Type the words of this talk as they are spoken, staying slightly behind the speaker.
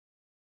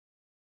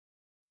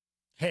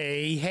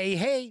Hey, hey,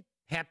 hey,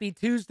 happy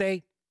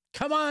Tuesday.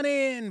 Come on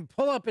in,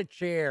 pull up a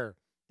chair.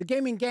 The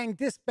Gaming Gang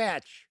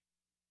Dispatch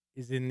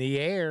is in the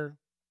air.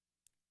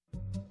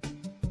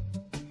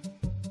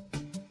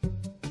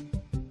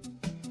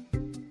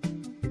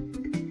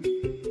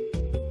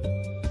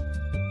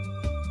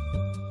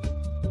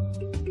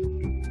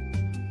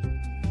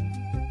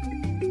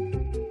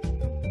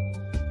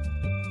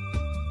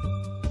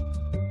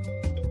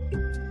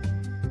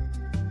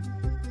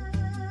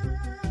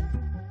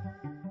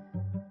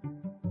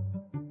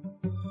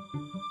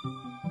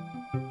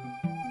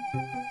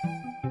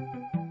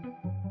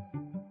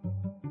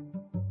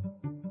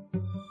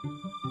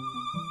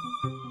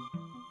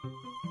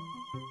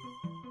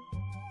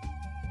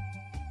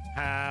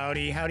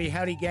 Howdy, howdy,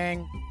 howdy,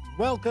 gang.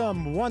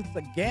 Welcome once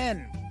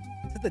again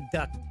to the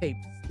Duct Tape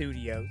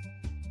Studios.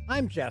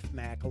 I'm Jeff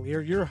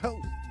McAleer, your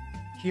host,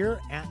 here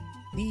at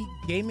the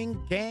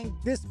Gaming Gang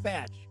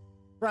Dispatch,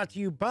 brought to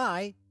you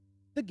by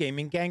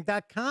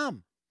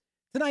thegaminggang.com.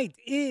 Tonight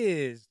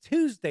is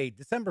Tuesday,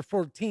 December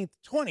 14th,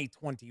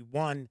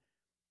 2021.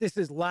 This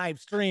is live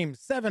stream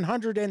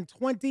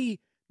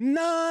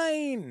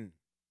 729.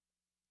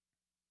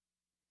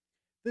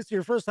 This is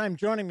your first time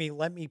joining me,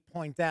 let me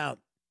point out,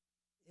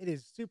 it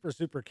is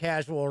super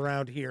casual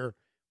around here.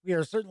 We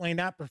are certainly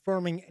not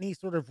performing any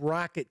sort of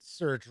rocket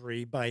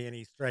surgery by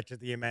any stretch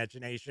of the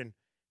imagination.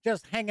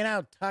 Just hanging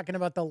out, talking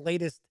about the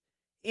latest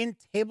in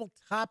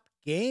tabletop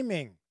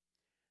gaming.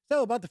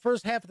 So about the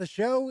first half of the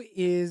show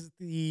is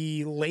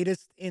the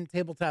latest in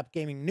tabletop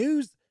gaming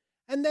news.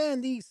 And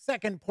then the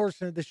second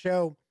portion of the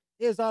show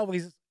is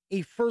always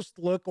a first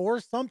look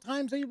or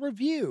sometimes a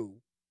review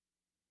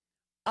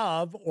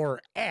of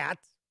or at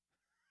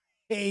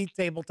a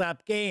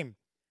tabletop game.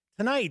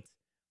 Tonight,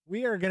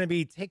 we are going to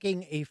be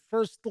taking a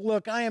first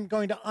look. I am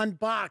going to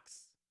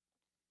unbox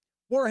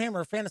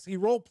Warhammer Fantasy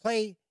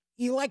Roleplay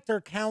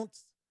Elector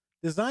Counts,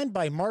 designed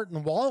by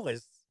Martin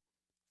Wallace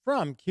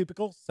from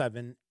Cubicle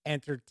 7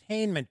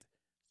 Entertainment.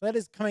 So that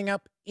is coming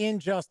up in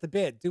just a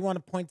bit. Do want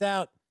to point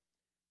out,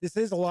 this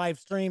is a live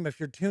stream. If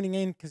you're tuning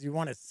in because you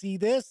want to see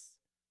this,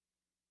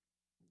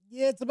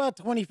 yeah, it's about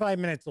 25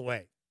 minutes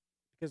away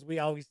because we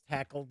always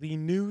tackle the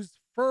news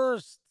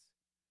first.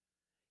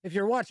 If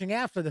you're watching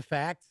after the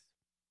fact,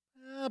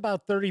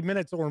 about 30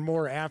 minutes or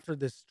more after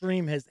the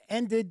stream has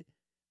ended,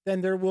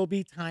 then there will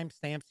be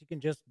timestamps. You can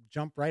just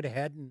jump right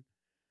ahead and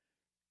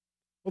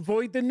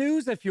avoid the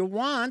news if you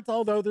want,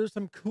 although there's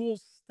some cool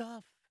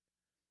stuff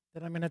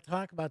that I'm going to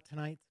talk about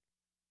tonight.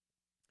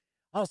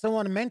 I also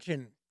want to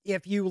mention,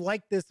 if you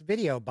like this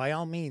video, by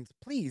all means,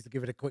 please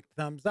give it a quick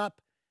thumbs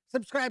up.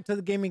 Subscribe to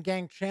the Gaming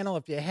Gang channel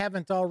if you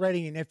haven't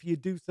already, and if you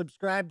do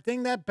subscribe,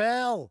 ding that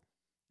bell.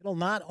 It'll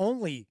not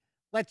only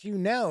let you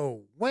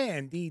know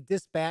when the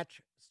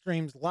dispatch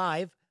streams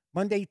live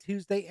Monday,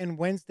 Tuesday, and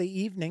Wednesday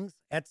evenings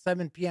at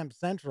 7 p.m.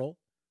 Central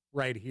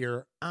right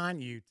here on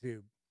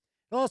YouTube.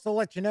 It'll also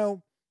let you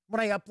know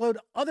when I upload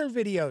other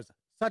videos,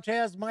 such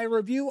as my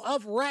review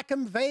of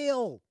Rackham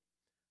Vale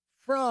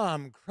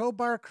from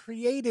Crowbar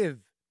Creative.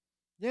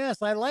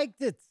 Yes, I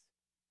liked it.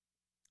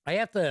 I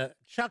have to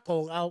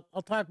chuckle.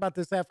 I'll talk about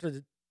this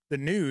after the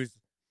news,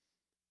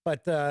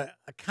 but a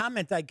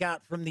comment I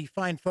got from the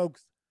fine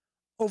folks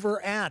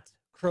over at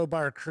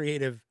Crowbar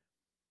Creative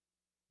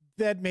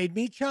that made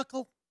me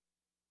chuckle.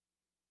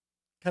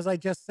 Because I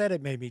just said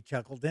it made me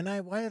chuckle, didn't I?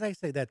 Why did I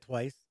say that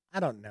twice? I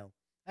don't know.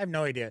 I have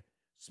no idea.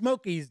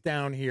 Smokey's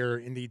down here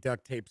in the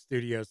Duct Tape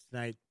Studios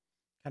tonight,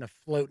 kind of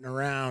floating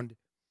around.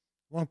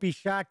 Won't be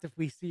shocked if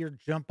we see her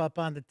jump up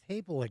on the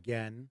table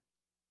again.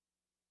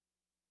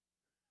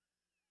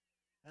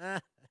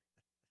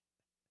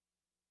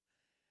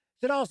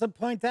 Should also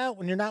point out,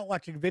 when you're not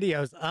watching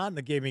videos on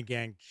the Gaming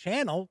Gang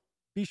channel,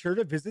 be sure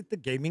to visit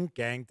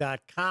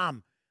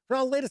thegaminggang.com for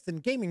all the latest in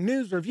gaming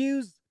news,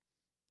 reviews,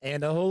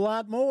 and a whole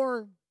lot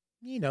more.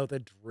 You know the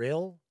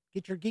drill.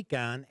 Get your geek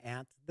on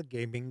at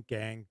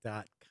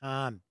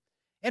thegaminggang.com.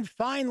 And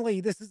finally,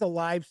 this is a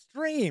live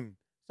stream,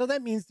 so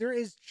that means there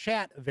is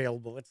chat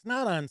available. It's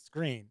not on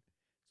screen.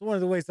 It's one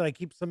of the ways that I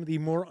keep some of the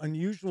more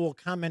unusual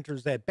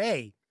commenters at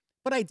bay,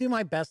 but I do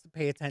my best to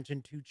pay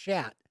attention to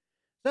chat.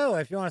 So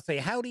if you want to say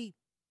howdy,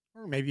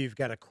 or maybe you've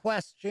got a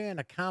question,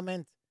 a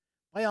comment,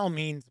 by all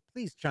means,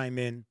 please chime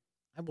in.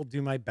 I will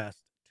do my best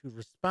to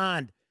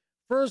respond.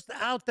 First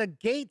out the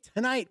gate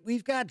tonight,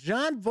 we've got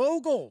John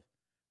Vogel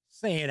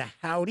saying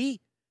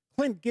howdy.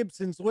 Clint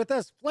Gibson's with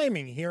us.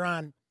 Flaming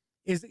Huron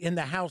is in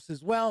the house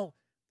as well.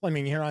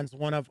 Flaming Huron's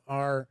one of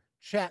our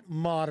chat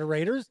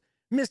moderators.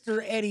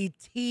 Mr. Eddie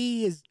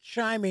T is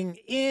chiming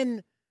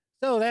in.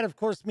 So that, of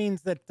course,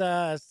 means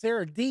that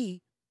Sarah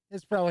D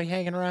is probably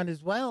hanging around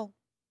as well.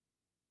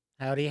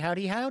 Howdy,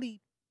 howdy,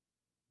 howdy.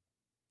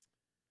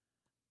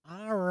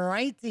 All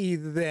righty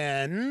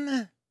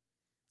then.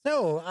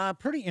 So,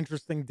 pretty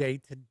interesting day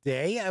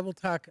today. I will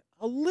talk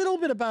a little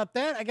bit about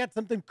that. I got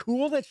something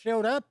cool that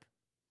showed up.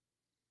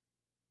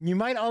 You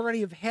might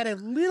already have had a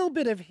little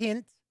bit of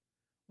hint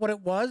what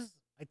it was.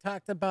 I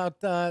talked about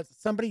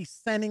somebody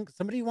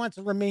who wants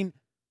to remain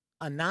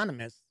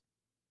anonymous,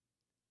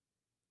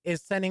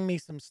 is sending me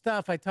some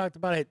stuff. I talked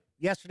about it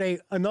yesterday.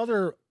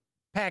 Another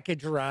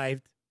package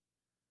arrived.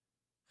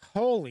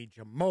 Holy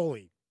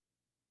jamoly.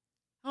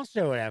 I'll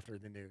show it after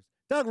the news.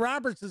 Doug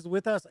Roberts is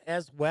with us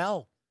as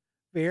well.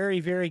 Very,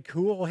 very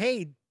cool.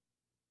 Hey,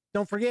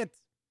 don't forget,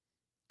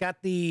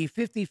 got the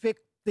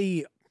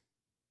 50-50.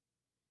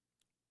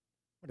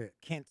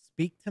 Can't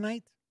speak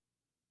tonight?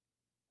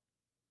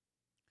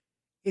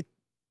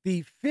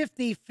 The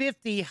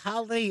 50-50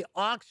 holiday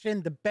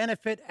auction to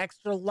benefit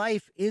Extra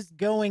Life is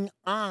going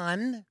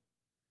on.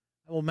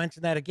 I will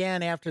mention that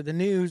again after the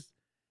news.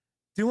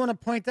 Do want to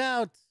point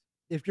out,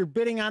 if you're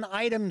bidding on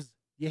items,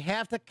 you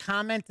have to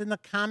comment in the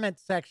comment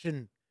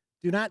section.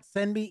 Do not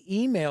send me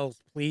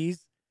emails,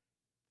 please.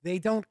 They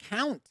don't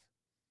count.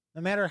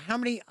 No matter how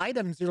many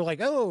items you're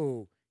like,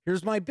 oh,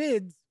 here's my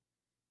bids.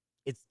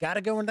 It's got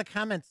to go in the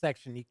comment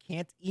section. You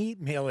can't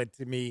email it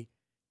to me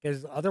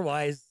because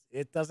otherwise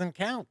it doesn't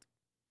count.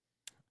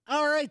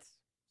 All right,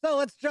 so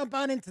let's jump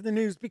on into the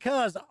news,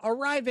 because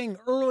arriving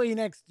early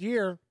next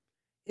year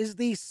is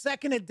the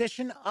second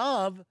edition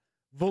of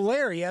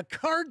Valeria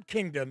Card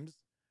Kingdoms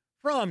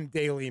from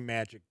Daily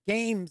Magic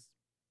Games.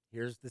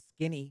 Here's the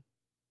skinny.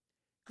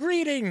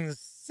 Greetings,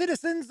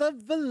 citizens of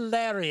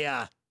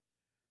Valeria.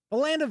 The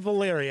land of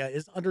Valeria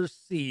is under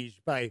siege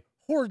by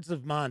hordes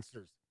of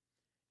monsters.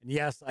 And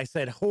yes, I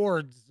said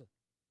hordes.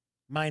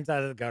 Mine's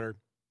out of the gutter.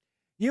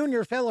 You and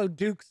your fellow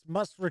dukes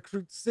must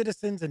recruit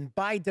citizens and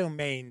buy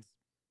domains,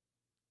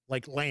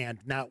 like land,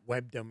 not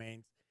web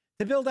domains,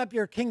 to build up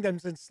your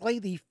kingdoms and slay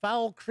the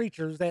foul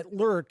creatures that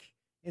lurk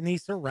in the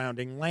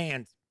surrounding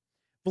lands.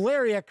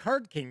 Valeria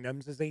Card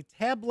Kingdoms is a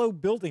tableau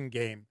building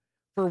game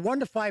for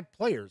 1 to 5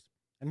 players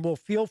and will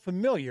feel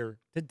familiar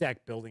to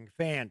deck building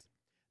fans.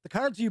 The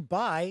cards you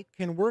buy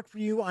can work for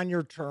you on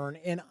your turn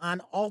and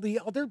on all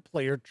the other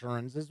player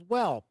turns as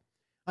well.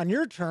 On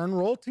your turn,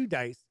 roll 2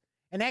 dice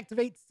and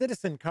activate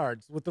citizen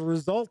cards with the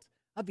result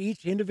of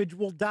each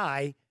individual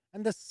die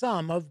and the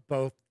sum of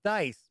both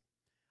dice.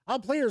 All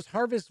players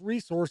harvest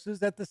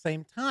resources at the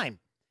same time.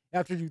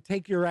 After you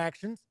take your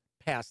actions,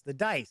 pass the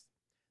dice.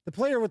 The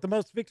player with the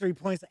most victory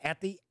points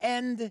at the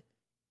end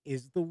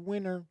is the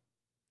winner.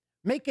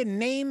 Make a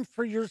name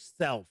for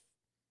yourself.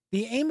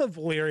 The aim of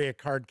Valeria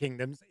Card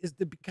Kingdoms is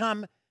to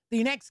become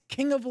the next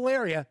King of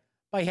Valeria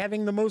by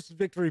having the most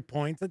victory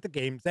points at the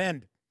game's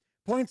end.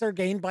 Points are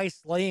gained by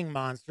slaying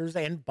monsters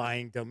and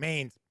buying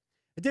domains.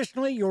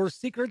 Additionally, your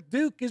secret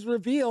Duke is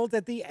revealed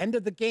at the end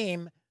of the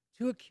game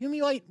to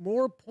accumulate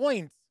more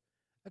points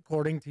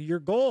according to your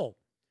goal.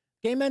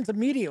 Game ends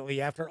immediately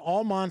after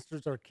all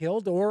monsters are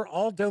killed or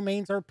all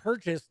domains are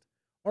purchased,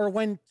 or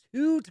when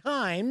 2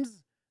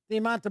 times the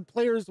amount of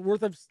players'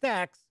 worth of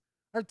stacks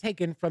are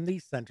taken from the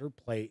center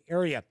play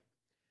area.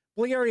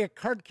 Valeria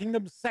Card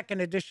Kingdoms 2nd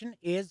Edition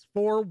is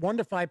for 1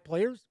 to 5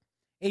 players,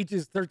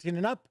 ages 13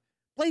 and up,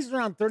 plays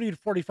around 30 to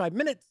 45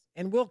 minutes,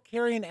 and will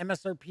carry an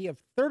MSRP of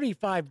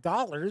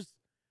 $35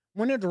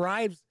 when it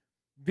arrives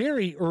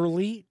very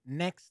early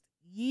next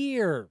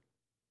year.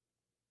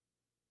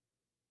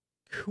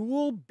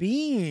 Cool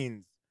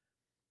beans.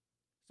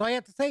 So I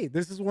have to say,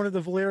 this is one of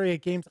the Valeria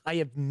games I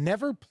have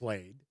never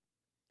played,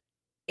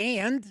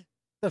 and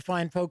the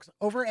fine folks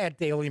over at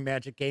Daily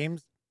Magic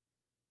Games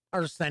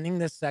are sending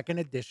this 2nd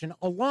edition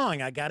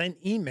along. I got an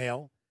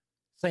email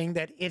saying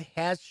that it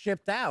has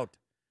shipped out.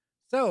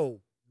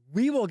 So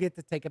we will get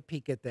to take a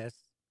peek at this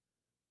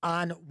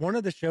on one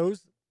of the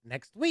shows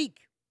next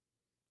week.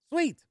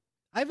 Sweet.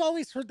 I've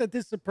always heard that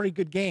this is a pretty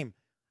good game.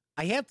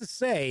 I have to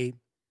say,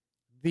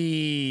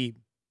 the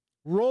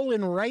Roll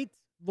and Write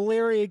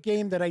Valeria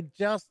game that I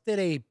just did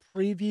a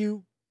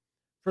preview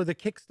for the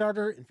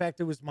Kickstarter. In fact,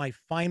 it was my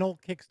final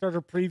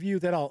Kickstarter preview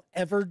that I'll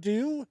ever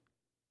do.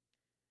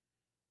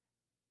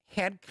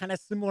 Had kind of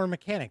similar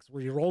mechanics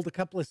where you rolled a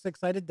couple of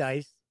 6-sided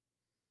dice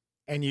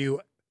and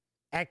you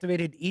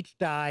activated each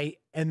die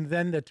and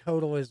then the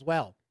total as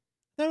well.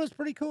 That was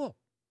pretty cool.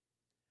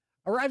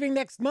 Arriving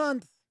next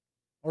month,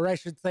 or I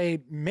should say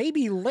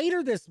maybe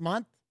later this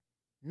month,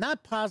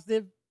 not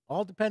positive,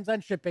 all depends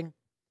on shipping,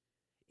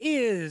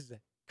 is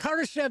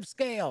Kardashev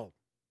Scale.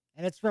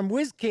 And it's from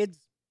WizKids.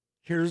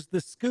 Here's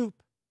the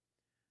scoop.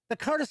 The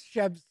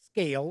Kardashev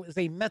Scale is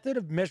a method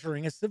of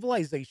measuring a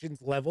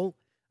civilization's level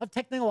of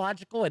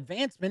technological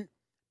advancement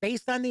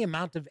based on the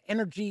amount of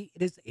energy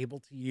it is able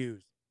to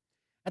use.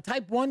 A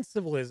Type 1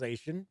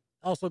 civilization,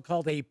 also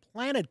called a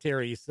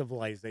planetary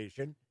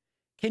civilization,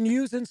 can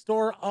use and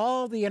store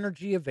all the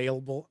energy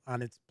available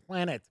on its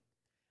planet.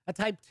 A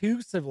Type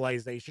 2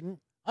 civilization,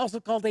 also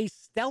called a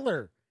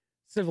stellar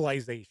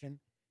civilization,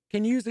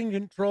 can use and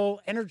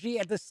control energy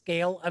at the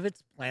scale of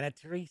its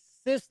planetary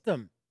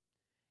system.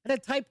 And a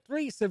Type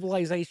 3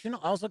 civilization,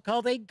 also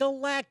called a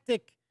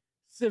galactic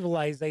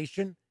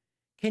civilization,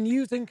 can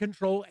use and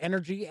control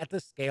energy at the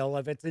scale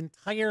of its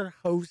entire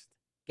host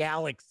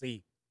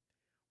galaxy.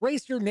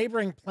 Race your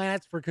neighboring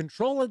planets for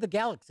control of the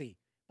galaxy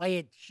by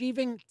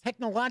achieving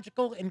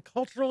technological and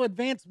cultural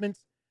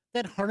advancements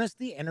that harness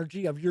the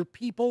energy of your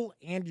people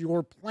and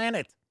your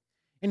planet.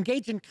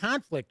 Engage in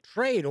conflict,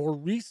 trade, or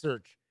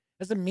research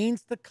as a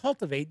means to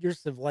cultivate your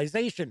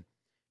civilization.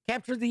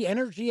 Capture the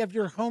energy of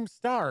your home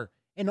star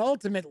and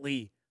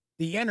ultimately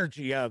the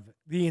energy of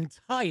the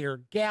entire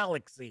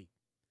galaxy.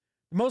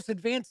 The most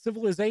advanced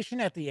civilization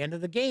at the end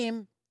of the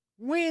game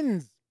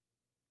wins.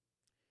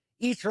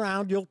 Each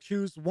round, you'll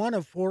choose one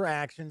of 4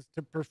 actions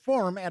to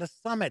perform at a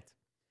summit,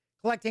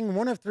 collecting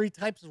one of 3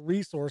 types of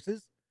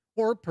resources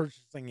or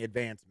purchasing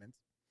advancements.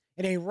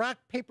 In a rock,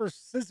 paper,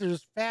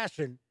 scissors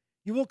fashion,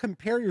 you will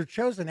compare your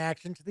chosen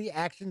action to the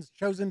actions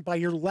chosen by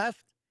your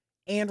left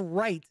and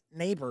right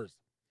neighbors.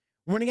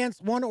 Win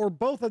against one or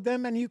both of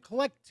them, and you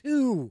collect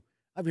 2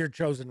 of your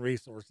chosen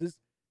resources.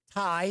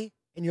 Tie,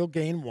 and you'll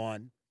gain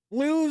 1.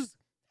 Lose,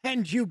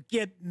 and you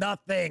get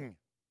nothing.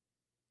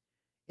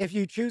 If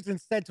you choose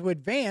instead to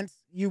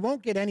advance, you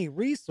won't get any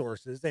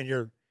resources, and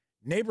your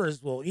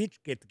neighbors will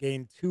each get to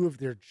gain 2 of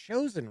their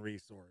chosen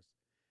resource.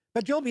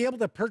 But you'll be able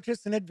to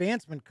purchase an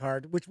advancement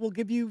card, which will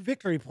give you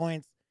victory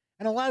points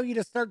and allow you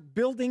to start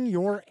building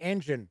your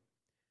engine.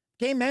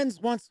 Game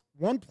ends once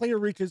one player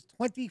reaches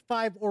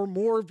 25 or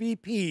more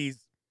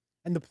VPs,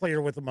 and the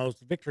player with the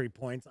most victory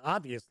points,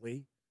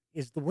 obviously,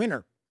 is the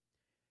winner.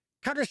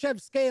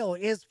 Kardashev scale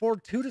is for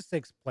 2 to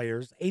 6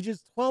 players,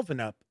 ages 12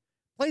 and up.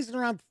 Plays in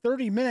around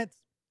 30 minutes.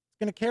 It's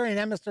going to carry an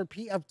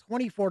MSRP of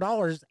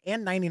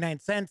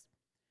 $24.99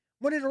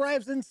 when it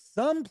arrives in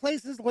some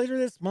places later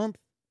this month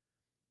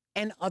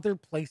and other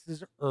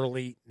places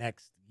early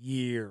next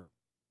year.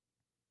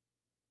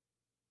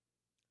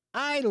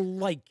 I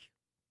like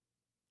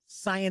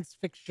science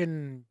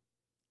fiction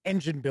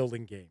engine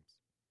building games,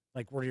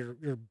 like where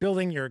you're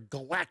building your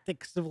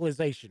galactic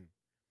civilization.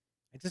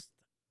 I just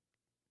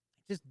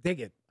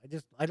dig it.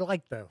 I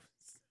like those.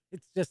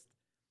 It's just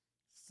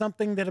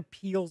something that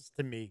appeals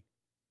to me.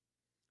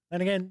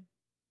 And again,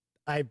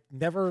 I've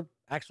never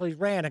actually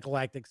ran a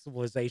galactic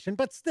civilization,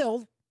 but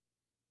still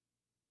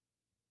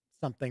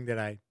something that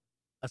I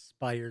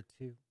aspire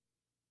to.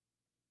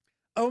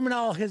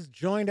 Omanal has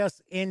joined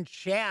us in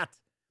chat.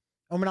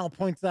 Omanal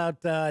points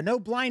out, no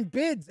blind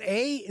bids,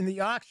 eh, in the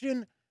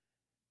auction?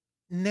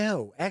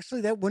 No,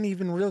 actually, that wouldn't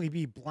even really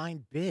be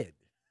blind bid.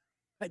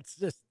 It's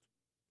just,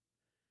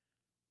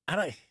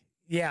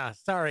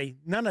 sorry,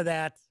 none of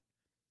that.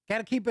 Got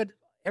to keep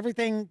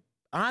everything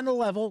on the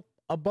level,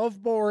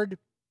 above board.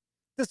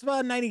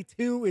 Disavow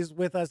 92 is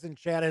with us in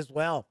chat as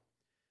well.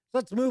 So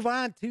let's move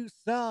on to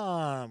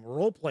some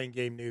role-playing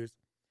game news,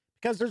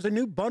 because there's a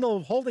new bundle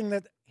of holding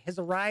that has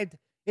arrived.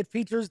 It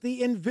features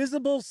the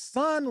Invisible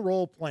Sun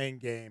role-playing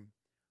game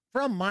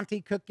from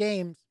Monte Cook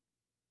Games.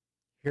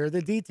 Here are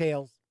the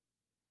details.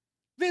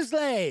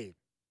 Vizsla,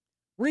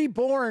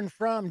 reborn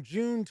from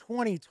June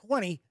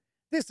 2020,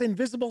 this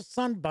Invisible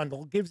Sun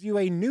bundle gives you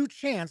a new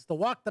chance to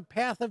walk the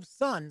path of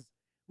suns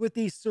with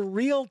the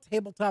surreal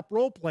tabletop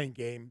role-playing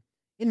game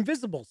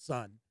Invisible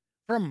Sun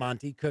from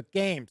Monte Cook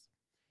Games.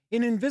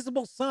 In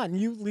Invisible Sun,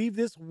 you leave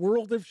this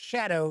world of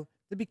shadow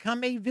to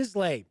become a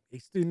Vizsla, a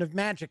student of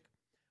magic,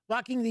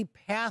 walking the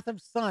path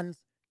of suns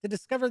to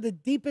discover the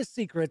deepest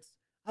secrets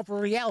of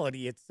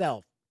reality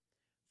itself.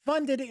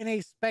 Funded in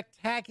a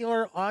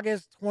spectacular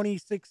August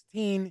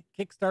 2016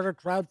 Kickstarter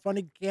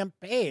crowdfunding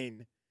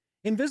campaign,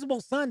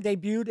 Invisible Sun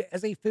debuted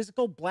as a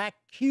physical black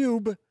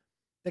cube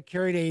that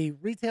carried a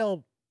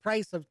retail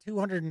price of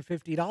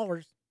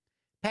 $250,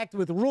 packed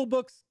with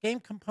rulebooks,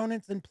 game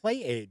components, and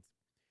play aids.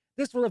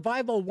 This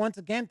revival once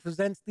again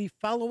presents the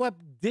follow-up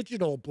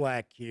digital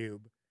black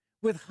cube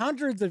with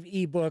hundreds of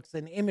ebooks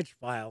and image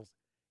files,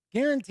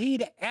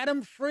 guaranteed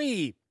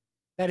atom-free.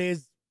 That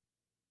is,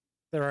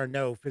 there are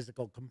no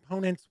physical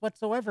components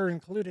whatsoever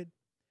included,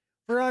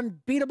 for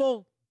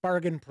unbeatable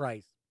bargain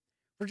price.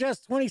 For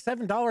just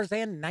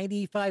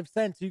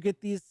 $27.95, you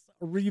get these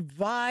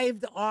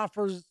revived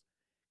offers,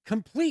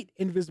 complete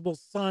Invisible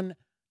Sun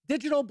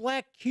digital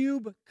black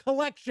cube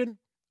collection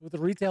with a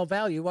retail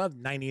value of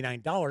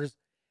 $99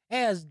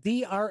 as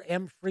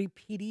DRM-free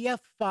PDF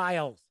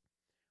files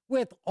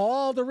with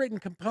all the written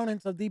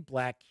components of the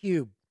black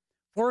cube.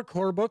 4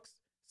 core books,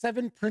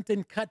 7 print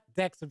and cut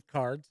decks of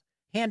cards,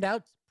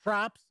 handouts,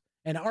 props,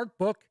 an art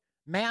book,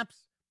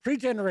 maps,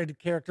 pre-generated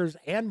characters,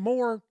 and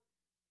more.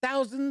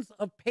 Thousands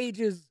of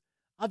pages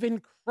of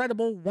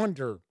incredible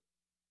wonder.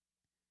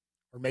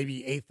 Or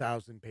maybe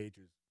 8,000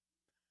 pages.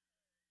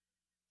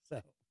 So,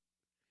 if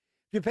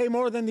you pay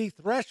more than the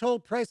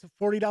threshold price of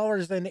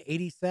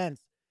 $40.80,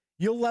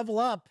 you'll level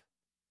up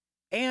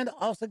and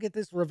also get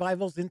this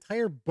Revival's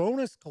entire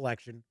bonus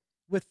collection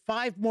with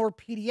 5 more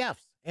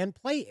PDFs and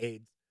play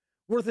aids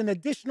worth an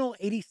additional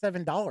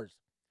 $87.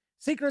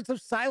 Secrets of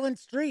Silent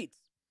Streets,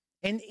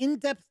 an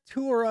in-depth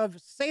tour of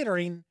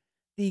Satering,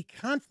 the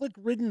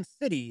conflict-ridden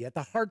city at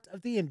the heart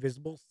of the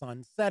Invisible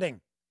Sun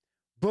setting.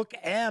 Book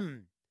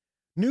M,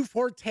 new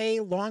forte,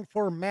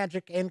 long-form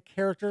magic, and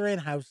character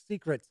and house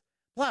secrets,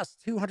 plus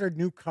 200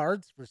 new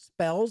cards for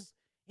spells,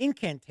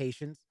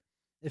 incantations,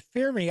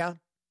 ephemeria.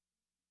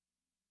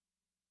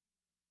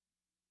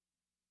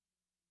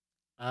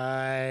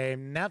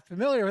 I'm not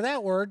familiar with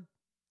that word.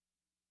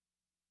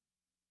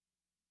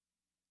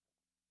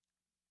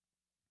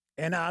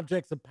 And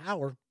objects of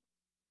power.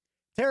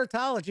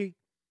 Teratology,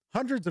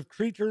 hundreds of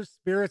creatures,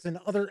 spirits, and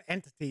other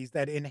entities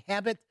that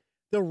inhabit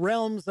the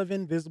realms of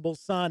Invisible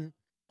Sun,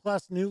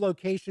 plus new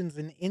locations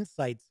and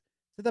insights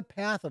to the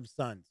path of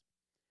suns.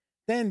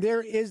 Then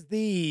there is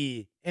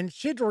the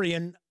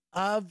Enchidrian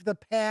of the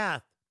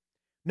Path.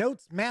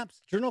 Notes,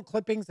 maps, journal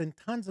clippings, and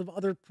tons of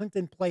other print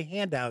and play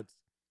handouts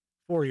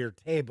for your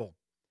table,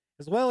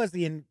 as well as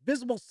the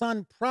Invisible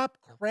Sun prop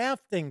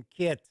crafting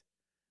kit.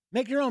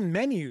 Make your own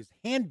menus,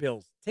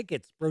 handbills,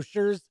 tickets,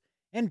 brochures,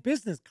 and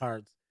business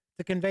cards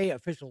to convey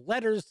official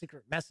letters,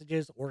 secret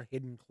messages, or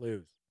hidden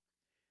clues.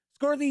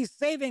 Score these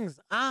savings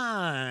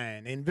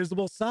on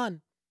Invisible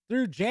Sun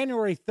through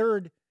January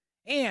 3rd,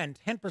 and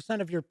 10%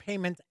 of your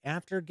payment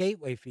after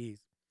gateway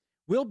fees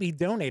will be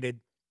donated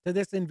to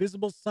this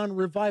Invisible Sun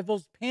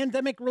Revival's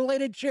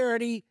pandemic-related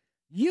charity.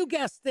 You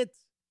guessed it,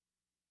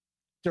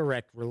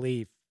 Direct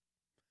Relief.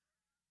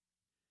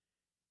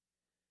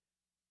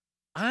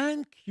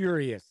 I'm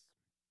curious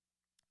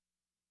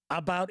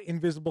about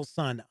Invisible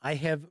Sun. I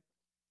have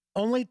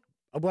only,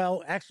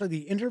 well, actually,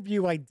 the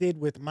interview I did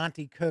with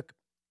Monte Cook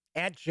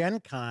at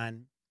Gen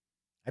Con,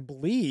 I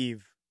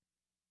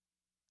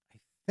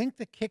think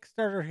the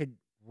Kickstarter had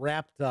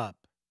wrapped up.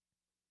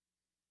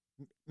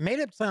 Made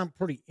it sound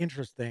pretty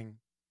interesting.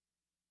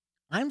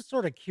 I'm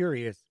sort of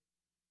curious.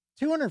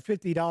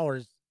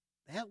 $250,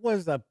 that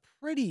was a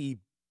pretty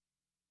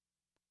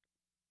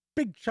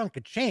big chunk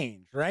of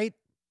change, right?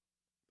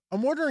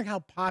 I'm wondering how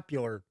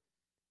popular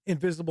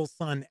Invisible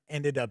Sun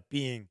ended up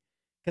being,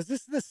 because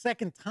this is the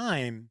second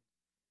time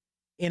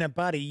in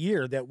about a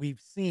year that we've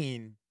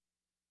seen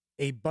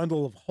a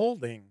bundle of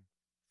holding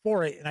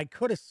for it. And I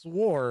could have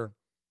swore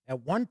at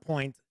one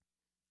point,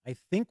 I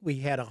think we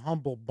had a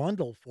humble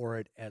bundle for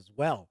it as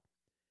well.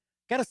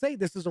 Gotta say,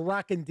 this is a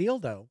rockin' deal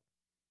though,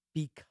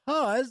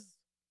 because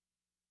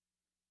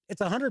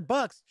it's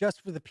 $100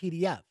 just for the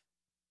PDF,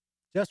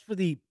 just for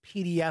the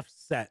PDF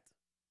set.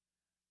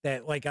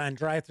 That, like on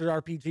Drive-Thru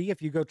RPG,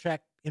 if you go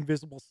check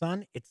Invisible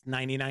Sun, it's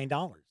 $99.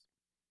 I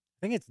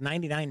think it's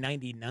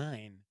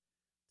 $99.99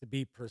 to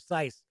be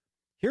precise.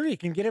 Here you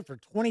can get it for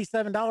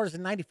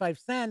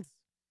 $27.95.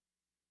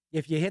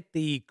 If you hit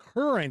the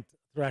current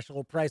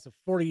threshold price of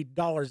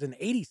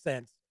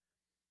 $40.80,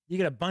 you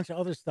get a bunch of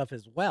other stuff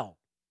as well.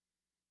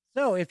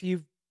 So if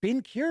you've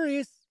been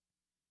curious,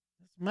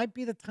 this might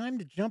be the time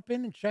to jump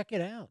in and check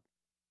it out.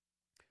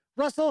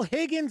 Russell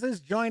Higgins has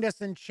joined us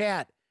in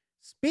chat.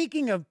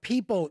 Speaking of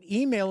people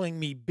emailing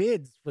me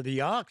bids for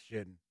the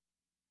auction,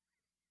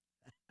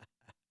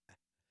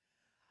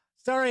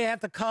 sorry I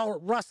have to call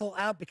Russell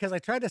out because I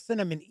tried to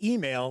send him an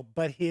email,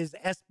 but his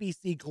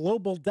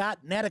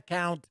sbcglobal.net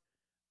account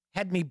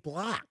had me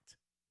blocked.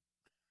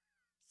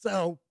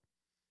 So,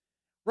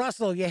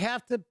 Russell, you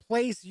have to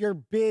place your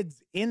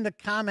bids in the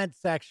comment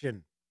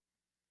section.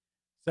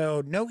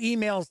 So, no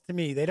emails to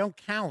me. They don't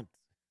count.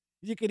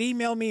 You can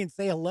email me and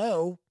say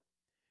hello.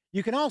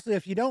 You can also,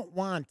 if you don't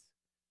want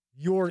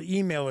your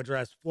email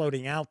address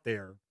floating out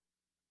there,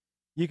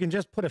 you can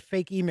just put a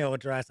fake email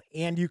address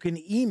and you can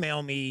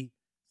email me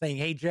saying,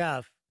 hey,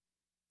 Jeff,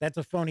 that's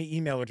a phony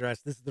email address.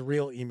 This is the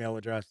real email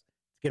address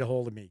to get a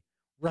hold of me.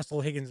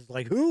 Russell Higgins is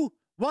like, who?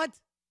 What?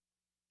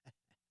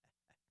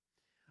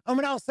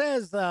 Omanal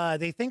says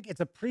they think it's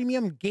a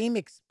premium game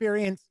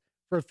experience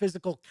for a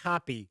physical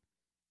copy,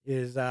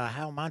 is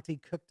how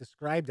Monte Cook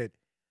described it.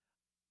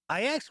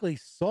 I actually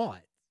saw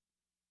it.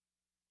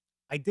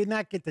 I did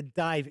not get to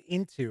dive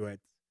into it.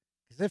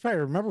 Because if I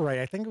remember right,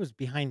 I think it was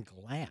behind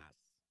glass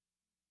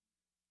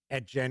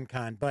at Gen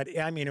Con. But,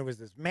 I mean, it was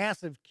this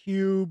massive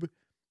cube.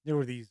 There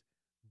were these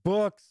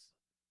books,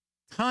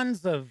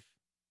 tons of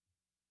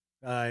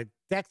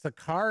decks of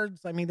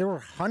cards. I mean, there were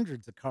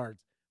hundreds of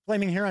cards.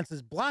 Flaming Heron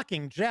says,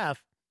 blocking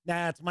Jeff.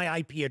 That's my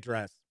IP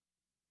address.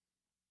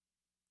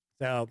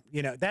 So,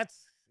 you know,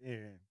 that's,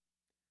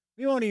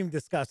 we won't even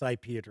discuss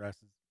IP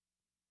addresses.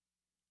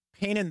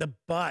 Pain in the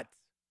butt.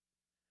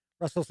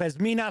 Russell says,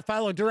 me not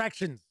follow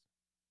directions.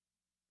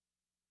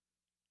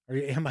 Or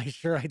am I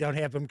sure I don't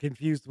have him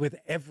confused with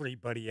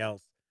everybody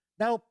else?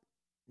 Nope,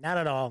 not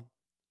at all.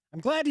 I'm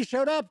glad he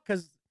showed up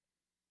because,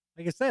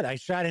 like I said, I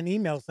shot an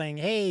email saying,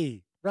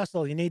 hey,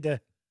 Russell, you need to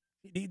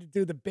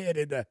do the bid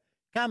in the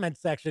comment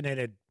section, and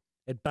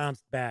it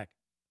bounced back.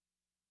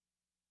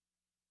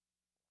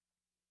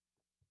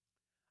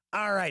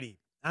 All righty,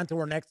 on to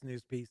our next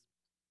news piece.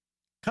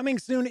 Coming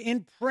soon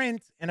in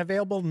print and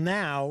available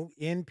now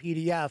in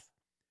PDF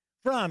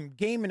from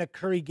Game and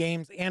Akuri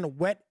Games and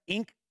Wet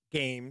Ink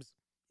Games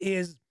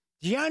is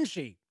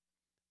Jianxi,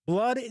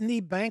 Blood in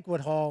the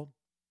Banquet Hall.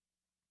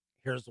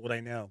 Here's what I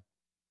know.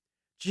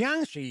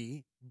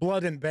 Jianxi,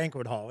 Blood in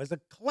Banquet Hall is a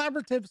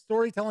collaborative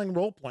storytelling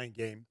role-playing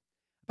game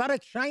about a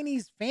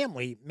Chinese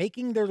family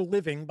making their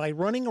living by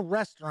running a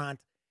restaurant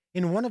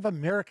in one of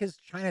America's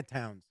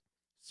Chinatowns,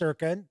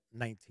 circa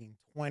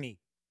 1920.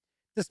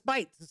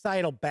 Despite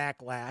societal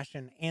backlash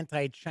and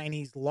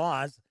anti-Chinese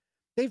laws,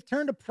 they've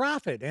turned a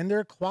profit and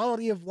their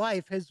quality of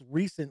life has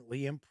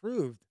recently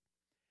improved.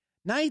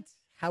 Night,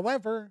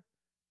 however,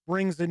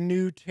 brings a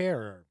new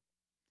terror.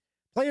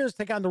 Players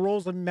take on the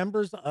roles of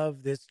members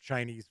of this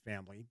Chinese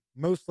family,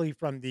 mostly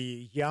from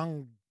the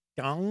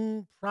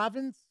Jiangdong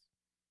province.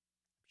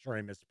 I'm sure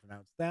I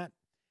mispronounced that.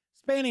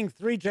 Spanning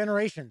 3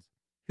 generations,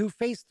 who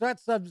face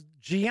threats of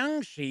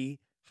Jiangxi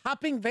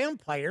hopping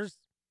vampires.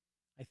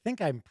 I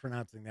think I'm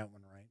pronouncing that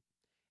one right.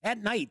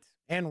 At night,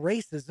 and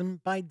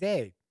racism by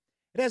day.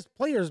 It has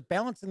players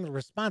balancing the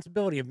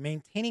responsibility of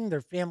maintaining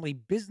their family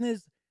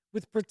business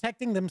with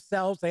protecting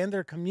themselves and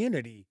their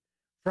community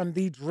from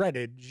the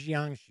dreaded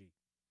Jiangxi.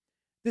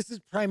 This is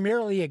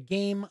primarily a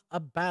game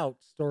about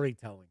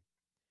storytelling.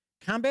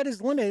 Combat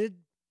is limited,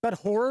 but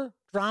horror,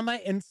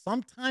 drama, and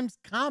sometimes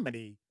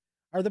comedy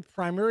are the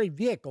primary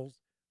vehicles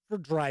for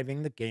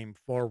driving the game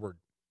forward.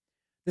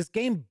 This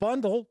game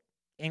bundle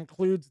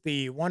includes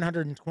the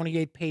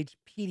 128-page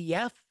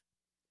PDF,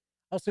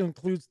 also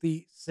includes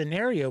the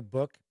scenario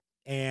book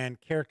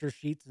and character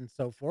sheets and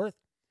so forth.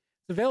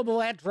 It's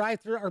available at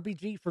Drive-Thru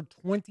RPG for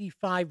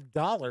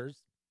 $25.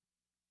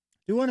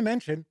 Do want to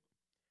mention,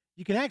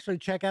 you can actually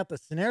check out the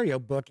scenario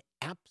book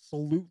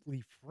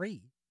absolutely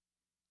free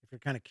if you're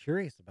kind of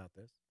curious about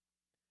this.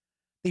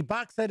 The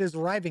box set is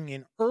arriving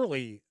in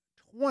early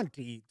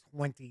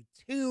 2022.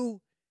 It's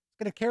going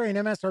to carry an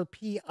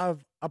MSRP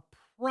of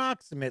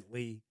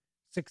approximately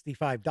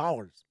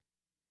 $65.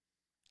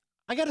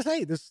 I got to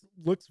say, this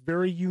looks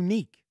very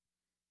unique,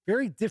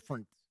 very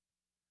different.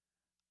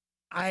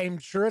 I'm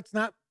sure it's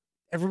not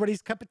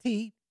everybody's cup of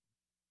tea.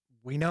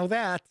 We know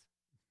that.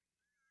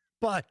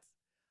 But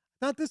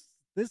I thought this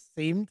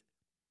seemed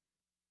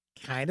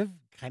kind of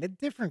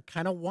different,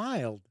 kind of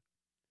wild.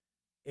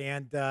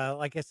 And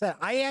like I said,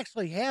 I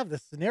actually have the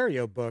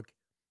scenario book.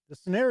 The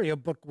scenario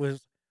book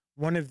was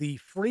one of the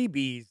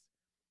freebies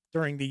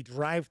during the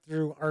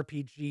Drive-Thru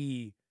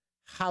RPG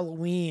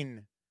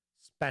Halloween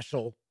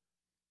special.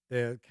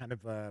 The kind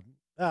of,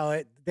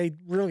 they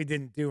really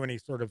didn't do any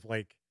sort of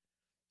like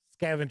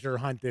scavenger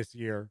hunt this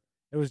year.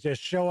 It was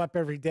just show up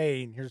every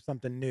day and here's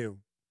something new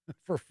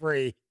for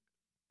free.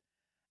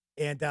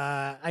 And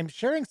I'm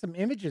sharing some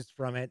images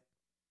from it.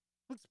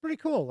 Looks pretty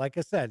cool. Like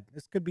I said,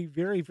 this could be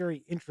very,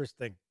 very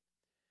interesting.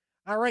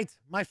 All right,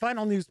 my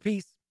final news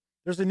piece.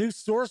 There's a new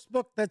source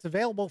book that's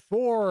available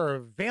for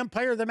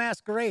Vampire the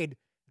Masquerade.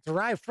 It's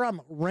arrived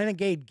from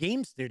Renegade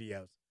Game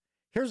Studios.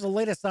 Here's the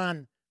latest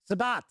on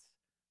Sabbat,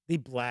 the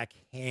Black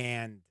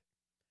Hand.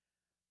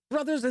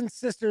 Brothers and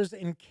sisters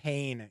in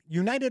Cain,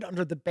 united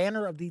under the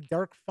banner of the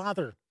Dark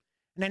Father,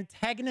 an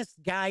antagonist's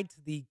guide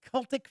to the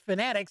cultic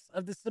fanatics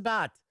of the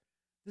Sabbat.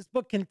 This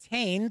book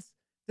contains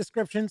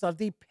descriptions of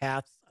the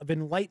paths of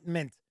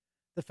enlightenment,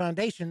 the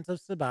foundations of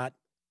Sabbat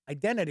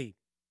identity,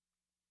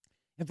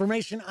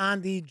 information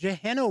on the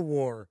Gehenna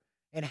War,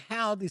 and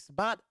how the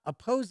Sabbat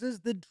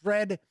opposes the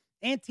dread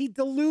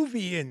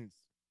antediluvians.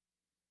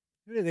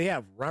 Who do they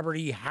have? Robert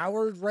E.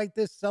 Howard write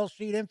this cell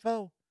sheet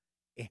info?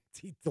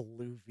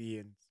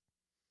 Antediluvians.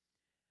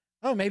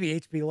 Oh, maybe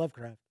H.P.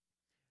 Lovecraft.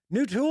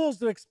 New tools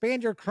to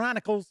expand your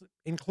chronicles,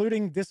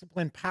 including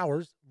disciplined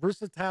powers,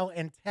 versatile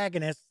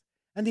antagonists,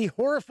 and the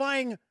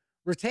horrifying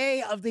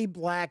Rite of the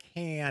Black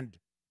Hand.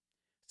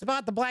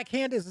 Sabbat the Black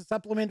Hand is a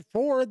supplement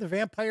for the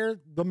Vampire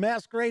the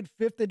Masquerade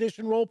 5th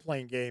edition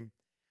role-playing game,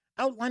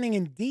 outlining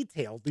in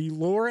detail the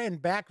lore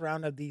and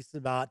background of the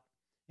Sabbat,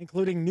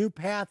 including new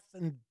paths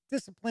and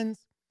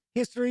disciplines,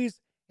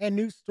 histories, and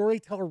new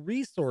storyteller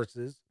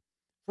resources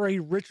for a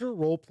richer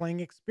role-playing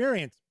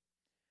experience.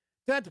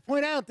 So I have to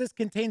point out, this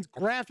contains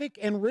graphic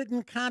and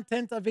written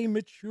content of a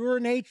mature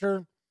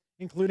nature,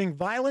 including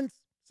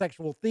violence,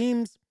 sexual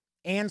themes,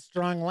 and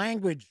strong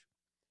language.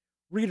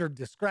 Reader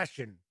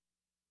discretion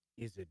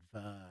is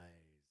advised.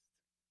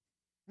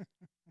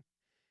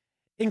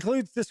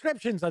 Includes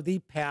descriptions of the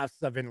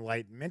paths of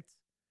enlightenment,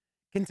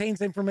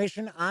 contains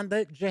information on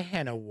the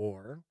Gehenna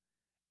War,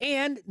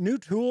 and new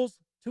tools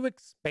to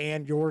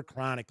expand your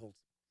chronicles.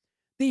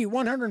 The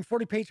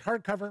 140-page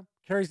hardcover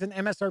carries an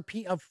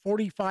MSRP of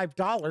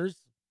 $45,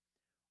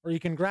 or you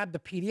can grab the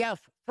PDF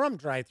from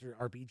Drive-Thru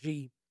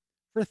RPG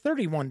for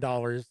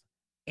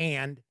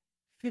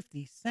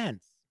 $31.50.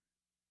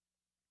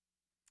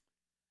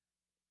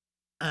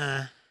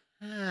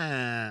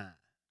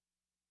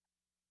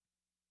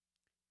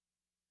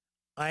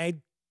 I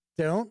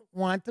don't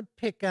want to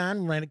pick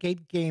on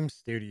Renegade Game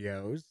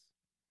Studios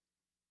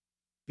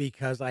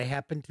because I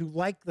happen to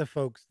like the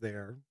folks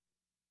there.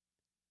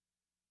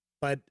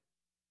 But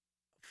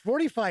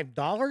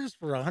 $45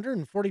 for a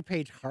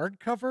 140-page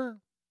hardcover?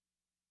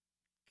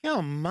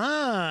 Come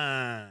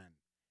on.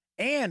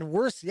 And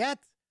worse yet,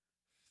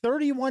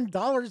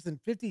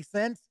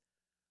 $31.50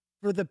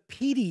 for the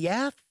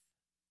PDF?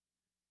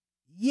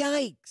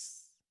 Yikes.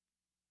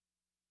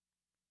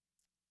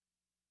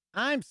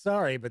 I'm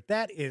sorry, but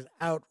that is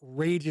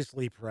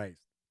outrageously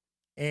priced.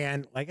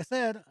 And like I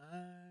said,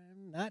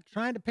 I'm not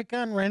trying to pick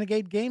on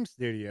Renegade Game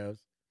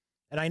Studios.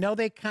 And I know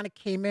they kind of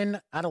came in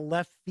out of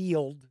left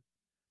field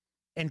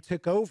and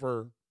took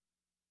over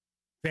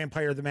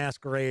Vampire the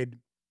Masquerade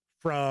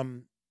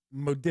from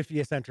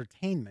Modifius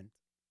Entertainment.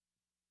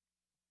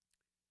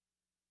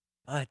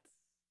 But,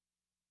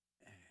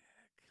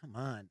 come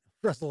on.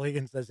 Russell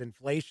Higgins says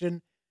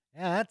inflation.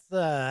 Yeah,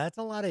 that's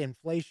a lot of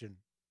inflation.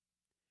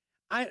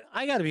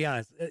 I got to be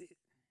honest.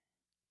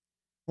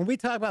 When we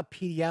talk about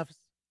PDFs,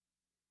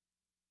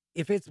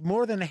 if it's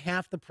more than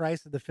half the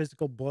price of the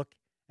physical book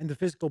and the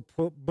physical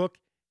book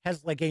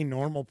has like a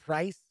normal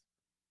price,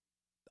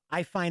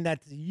 I find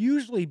that to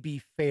usually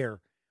be fair.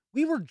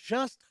 We were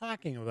just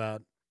talking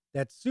about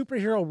that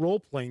superhero role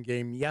playing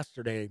game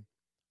yesterday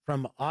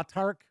from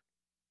Autark,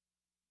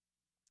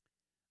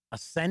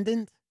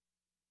 Ascendant,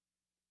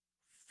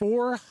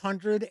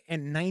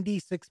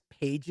 496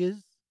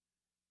 pages,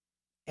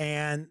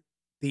 and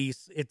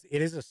it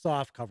is a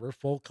soft cover,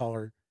 full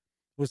color,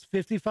 was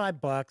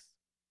 $55,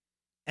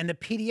 and the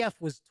PDF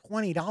was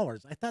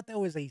 $20. I thought that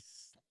was a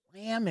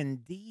slamming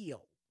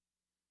deal.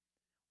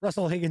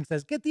 Russell Higgins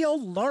says, get the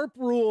old LARP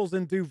rules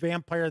and do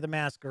Vampire the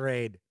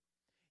Masquerade.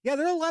 Yeah,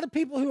 there are a lot of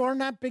people who are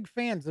not big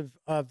fans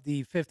of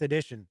the 5th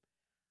edition.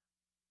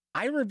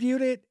 I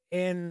reviewed it,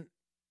 and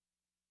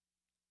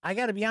I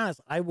got to be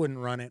honest, I wouldn't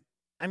run it.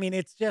 I mean,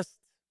 it's just,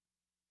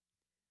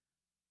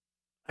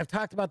 I've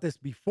talked about this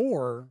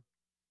before,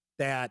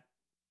 that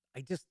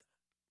I just,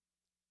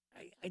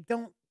 I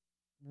don't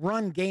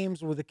run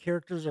games where the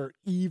characters are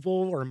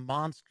evil or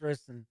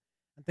monstrous and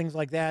things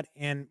like that.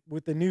 And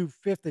with the new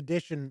 5th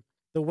edition,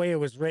 the way it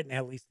was written,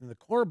 at least in the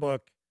core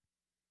book,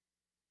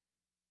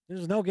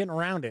 there's no getting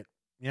around it.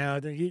 You know,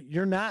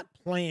 you're not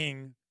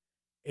playing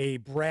a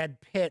Brad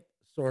Pitt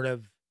sort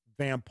of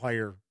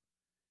vampire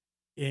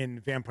in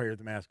Vampire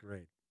the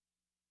Masquerade.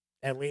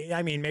 At least,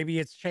 I mean, maybe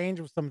it's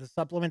changed with some of the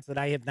supplements that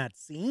I have not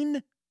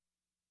seen.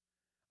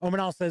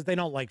 Omanal says they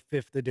don't like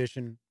 5th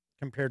edition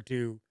compared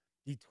to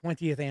the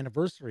 20th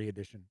anniversary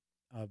edition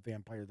of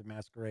Vampire the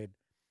Masquerade.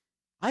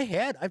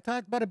 I've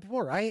talked about it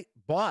before. I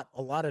bought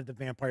a lot of the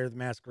Vampire the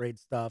Masquerade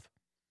stuff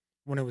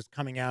when it was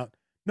coming out.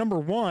 Number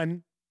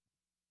one,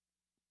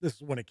 this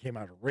is when it came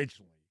out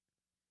originally.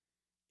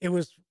 It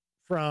was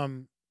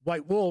from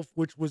White Wolf,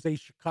 which was a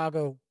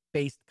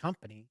Chicago-based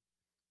company.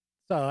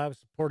 So I was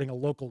supporting a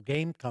local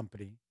game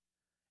company.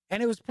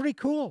 And it was pretty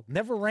cool.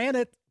 Never ran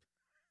it.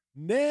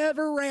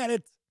 Never ran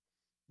it.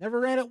 Never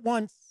ran it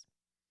once.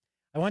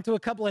 I went to a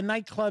couple of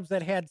nightclubs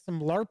that had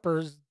some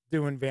LARPers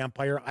doing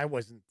Vampire. I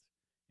wasn't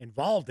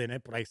involved in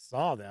it, but I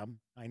saw them.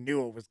 I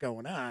knew what was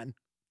going on.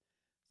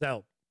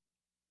 So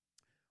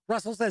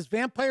Russell says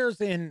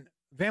vampires in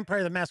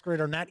Vampire the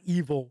Masquerade are not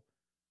evil.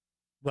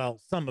 Well,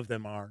 some of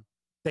them are.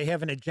 They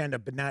have an agenda,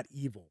 but not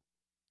evil.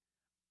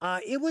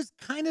 It was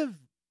kind of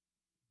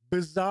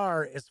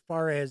bizarre as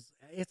far as,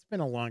 it's been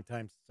a long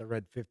time since I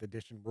read 5th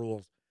edition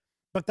rules,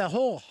 but the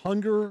whole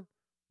hunger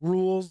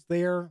rules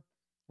there,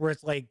 where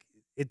it's like,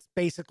 it's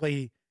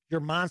basically you're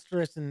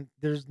monstrous and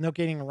there's no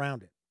getting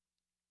around it.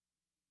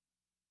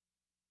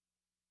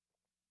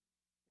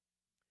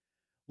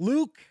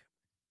 Luke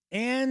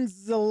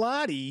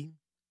Anzalotti,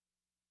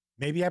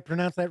 maybe I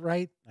pronounced that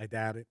right, I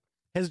doubt it,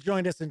 has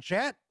joined us in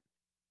chat.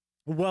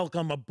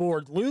 Welcome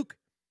aboard, Luke.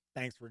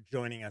 Thanks for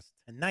joining us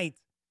tonight.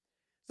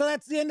 So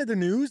that's the end of the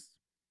news.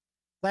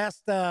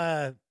 Last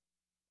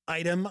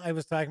item I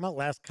was talking about,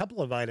 last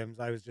couple of items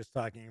I was just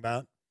talking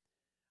about,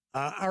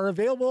 are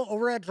available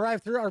over at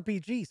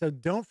DriveThruRPG. So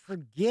don't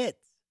forget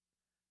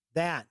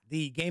that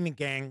the Gaming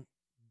Gang,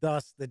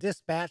 thus the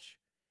Dispatch,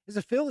 is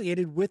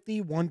affiliated with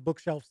the One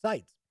Bookshelf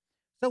sites.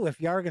 So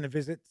if you are going to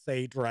visit,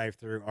 say,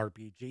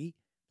 DriveThruRPG,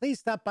 please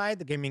stop by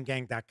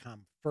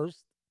thegaminggang.com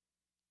first.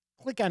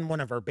 Click on one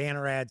of our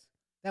banner ads.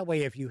 That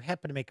way, if you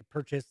happen to make a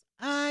purchase,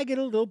 I get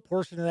a little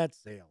portion of that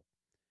sale.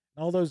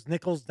 And all those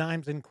nickels,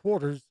 dimes, and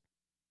quarters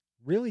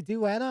really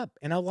do add up.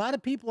 And a lot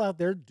of people out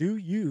there do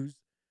use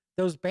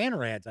those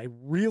banner ads. I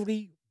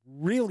really,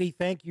 really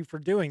thank you for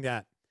doing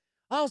that.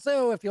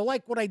 Also, if you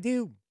like what I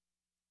do,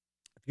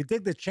 if you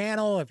dig the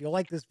channel, if you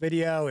like this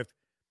video, if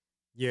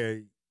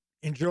you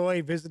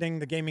enjoy visiting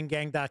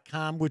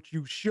thegaminggang.com, which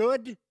you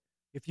should,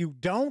 if you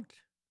don't,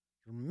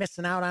 you're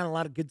missing out on a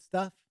lot of good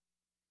stuff,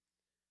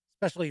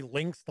 especially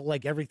links to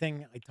like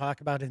everything I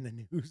talk about in the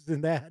news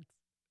and that.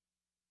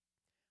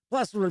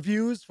 Plus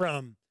reviews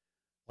from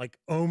like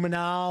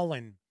Omanal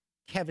and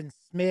Kevin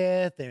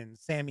Smith and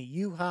Sammy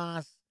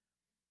Uhas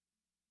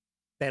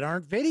that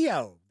aren't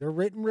video. They're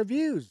written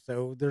reviews,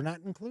 so they're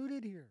not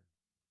included here.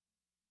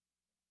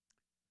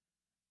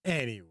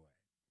 Anyway,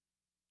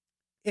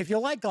 if you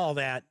like all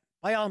that,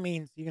 by all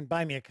means, you can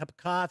buy me a cup of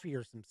coffee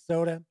or some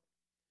soda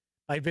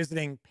by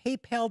visiting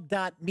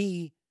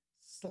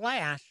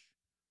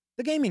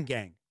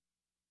paypal.me/thegaminggang.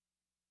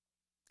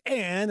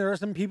 And there are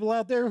some people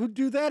out there who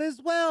do that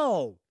as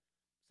well,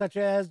 such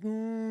as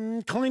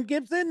Clint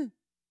Gibson.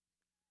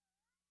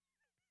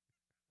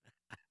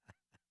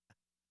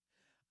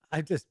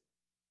 I'm just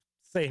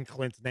saying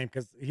Clint's name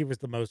because he was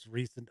the most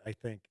recent, I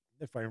think,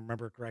 if I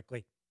remember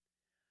correctly.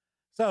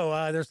 So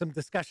there's some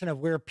discussion of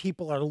where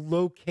people are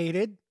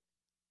located.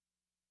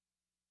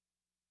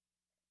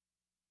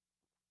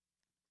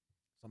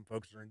 Some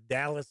folks are in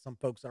Dallas. Some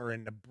folks are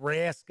in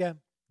Nebraska.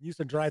 Used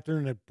to drive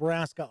through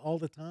Nebraska all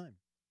the time.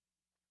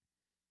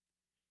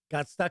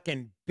 Got stuck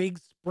in Big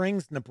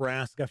Springs,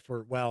 Nebraska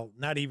for, well,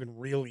 not even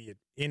really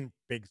in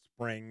Big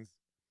Springs.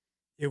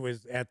 It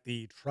was at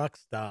the truck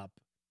stop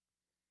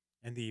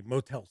and the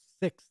Motel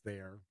 6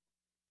 there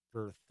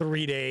for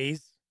 3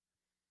 days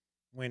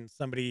when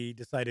somebody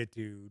decided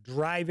to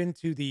drive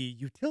into the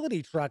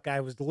utility truck I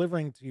was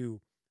delivering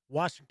to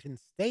Washington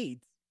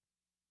State.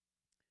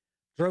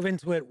 Drove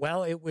into it.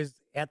 Well, it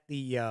was at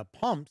the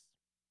pumps.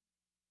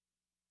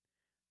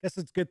 Guess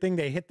it's a good thing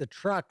they hit the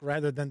truck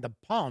rather than the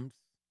pumps.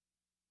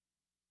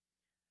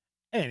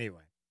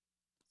 Anyway,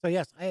 so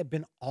yes, I have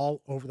been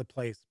all over the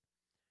place.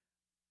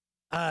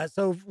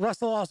 So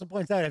Russell also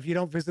points out if you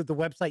don't visit the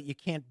website, you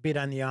can't bid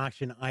on the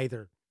auction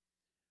either.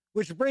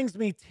 Which brings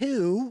me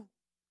to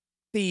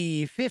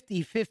the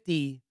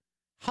 50/50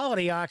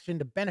 holiday auction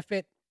to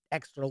benefit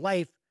Extra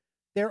Life.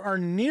 There are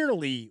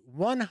nearly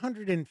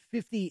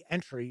 150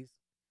 entries,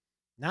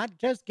 not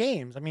just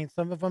games. I mean,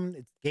 some of them,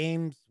 it's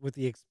games with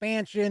the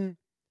expansion.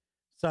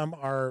 Some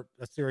are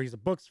a series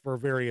of books for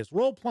various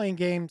role-playing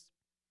games.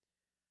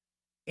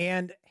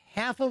 And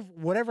half of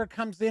whatever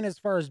comes in as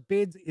far as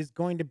bids is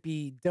going to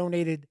be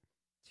donated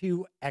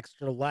to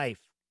Extra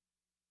Life.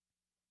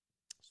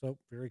 So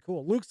very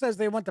cool. Luke says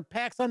they went to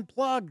PAX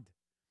Unplugged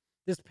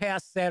this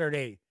past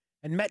Saturday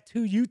and met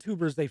 2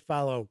 YouTubers they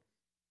follow.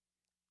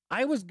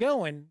 I was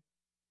going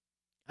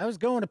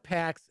to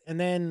PAX, and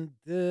then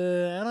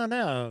I don't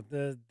know,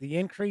 the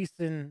increase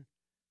in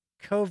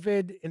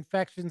COVID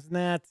infections and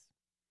that,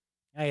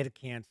 I had to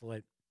cancel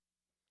it.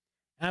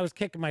 And I was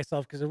kicking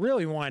myself because I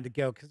really wanted to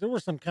go because there were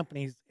some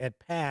companies at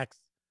PAX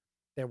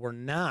that were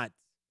not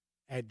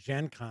at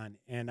Gen Con,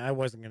 and I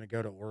wasn't going to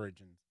go to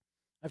Origins.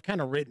 I've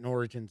kind of written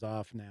Origins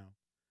off now,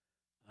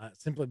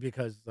 simply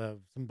because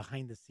of some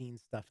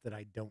behind-the-scenes stuff that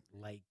I don't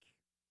like.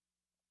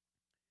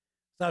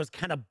 So I was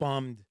kind of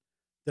bummed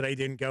that I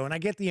didn't go. And I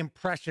get the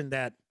impression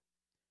that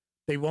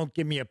they won't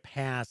give me a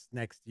pass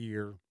next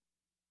year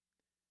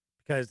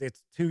because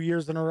it's 2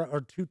 years in a row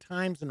or 2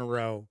 times in a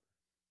row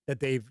that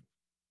they've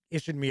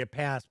issued me a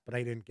pass, but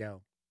I didn't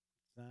go.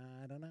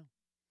 I don't know.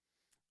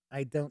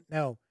 I don't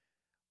know.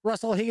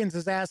 Russell Higgins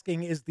is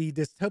asking, is the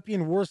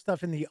dystopian war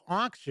stuff in the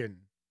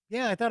auction?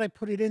 Yeah, I thought I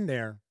put it in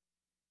there.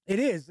 It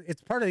is.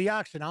 It's part of the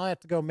auction. I'll have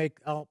to go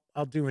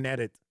I'll do an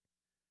edit.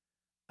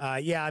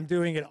 Yeah, I'm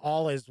doing it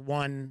all as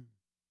one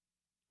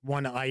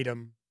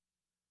item.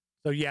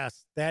 So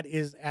yes, that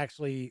is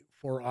actually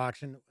for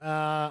auction.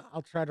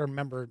 I'll try to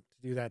remember to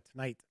do that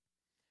tonight.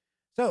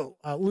 So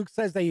Luke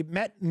says they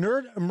met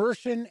Nerd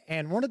Immersion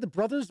and one of the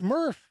brothers,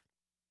 Murph.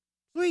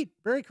 Sweet.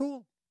 Very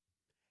cool.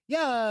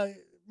 Yeah,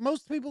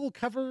 most people who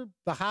cover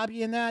the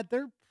hobby in that,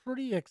 they're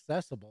pretty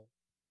accessible.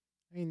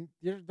 I mean,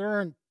 there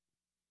aren't,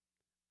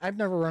 I've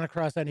never run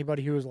across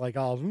anybody who was like,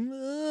 oh,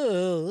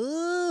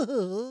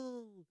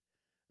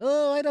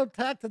 I don't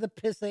talk to the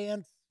piss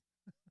ants.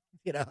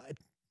 You know,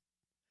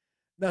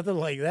 nothing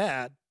like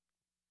that.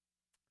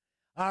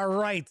 All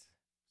right.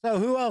 So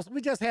who else?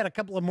 We just had a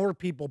couple of more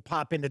people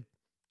pop into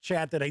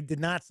chat that I did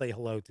not say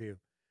hello to.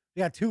 We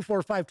got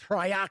 245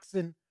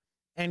 Trioxin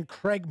and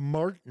Craig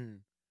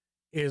Martin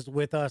is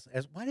with us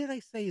as, why did I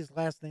say his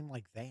last name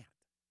like that?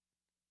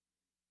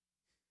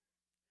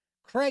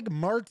 Craig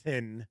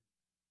Martin.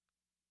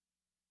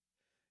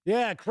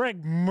 Yeah,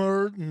 Craig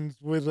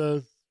Martin's with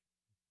us.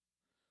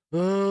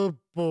 Oh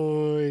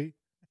boy.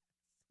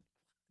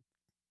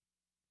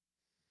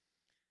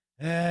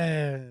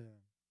 I'm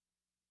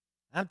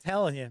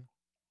telling you,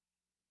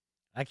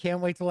 I can't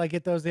wait till I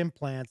get those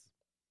implants.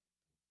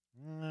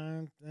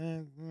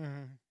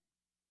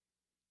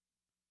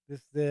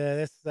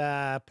 This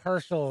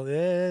partial,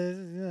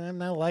 I'm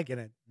not liking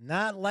it.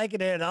 Not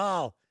liking it at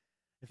all.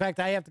 In fact,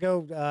 I have to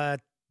go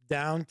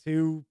down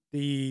to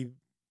the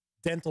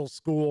dental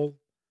school.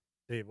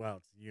 Well,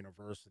 it's the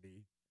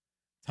university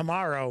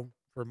tomorrow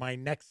for my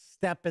next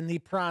step in the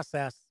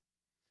process.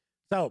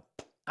 So,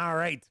 all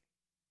right.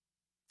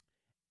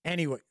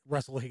 Anyway,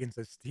 Russell Higgins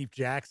says Steve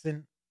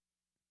Jackson.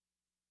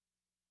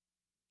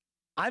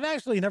 I've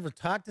actually never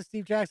talked to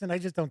Steve Jackson. I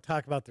just don't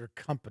talk about their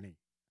company.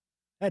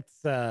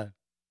 That's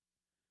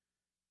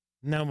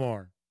no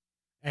more.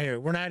 Anyway,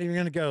 we're not even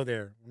going to go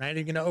there. We're not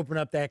even going to open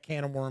up that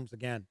can of worms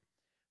again.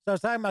 So I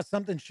was talking about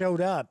something showed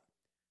up.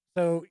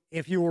 So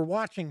if you were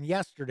watching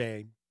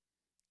yesterday,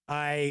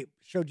 I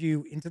showed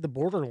you Into the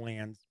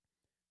Borderlands,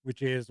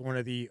 which is one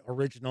of the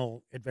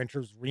original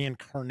Adventures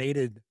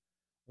Reincarnated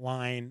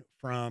line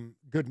from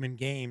Goodman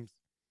Games.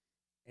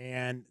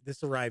 And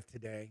this arrived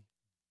today.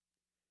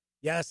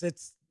 Yes,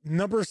 it's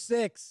number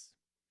 6.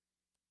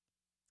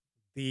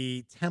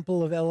 The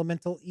Temple of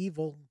Elemental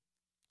Evil.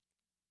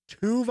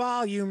 2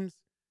 volumes.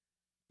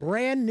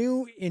 Brand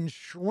new in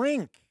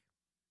shrink.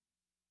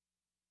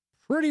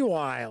 Pretty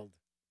wild.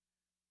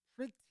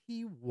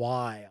 Pretty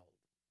wild.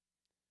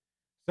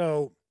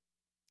 So,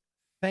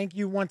 thank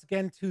you once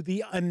again to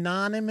the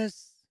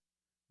anonymous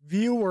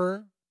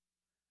viewer.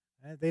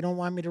 They don't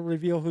want me to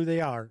reveal who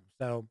they are.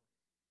 So,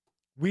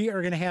 we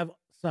are going to have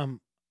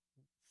some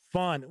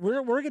fun.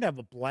 We're going to have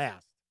a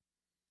blast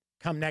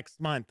come next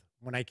month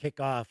when I kick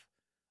off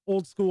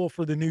Old School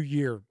for the new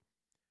year.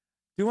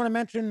 Do want to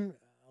mention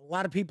a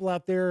lot of people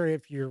out there,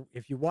 if you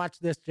watch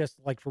this just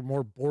like for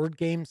more board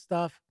game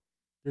stuff,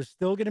 There's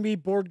still going to be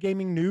board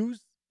gaming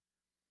news,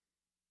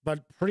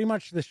 but pretty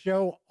much the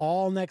show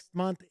all next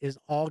month is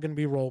all going to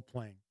be role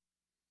playing.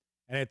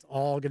 And it's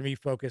all going to be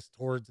focused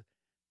towards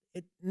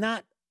it,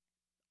 not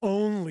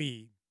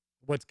only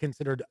what's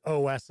considered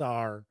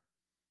OSR,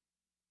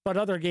 but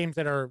other games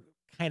that are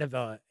kind of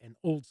an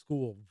old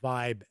school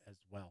vibe as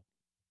well.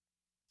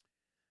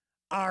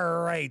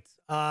 All right.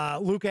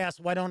 Luke asked,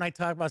 why don't I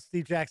talk about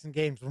Steve Jackson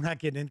games? We're not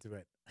getting into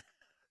it.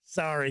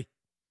 Sorry.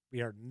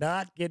 We are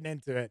not getting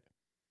into it.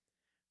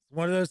 It's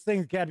one of those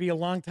things got to be a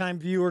longtime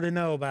viewer to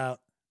know about.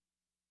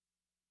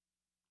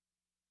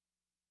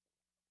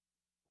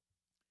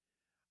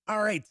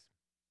 All right.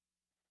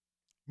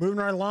 Moving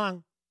right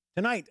along.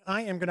 Tonight,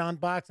 I am going to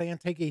unbox and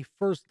take a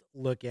first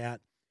look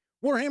at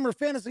Warhammer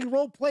Fantasy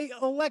Roleplay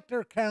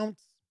Elector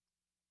Counts.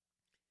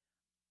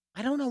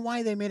 I don't know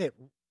why they made it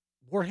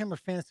Warhammer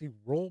Fantasy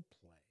Roleplay,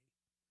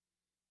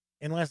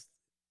 unless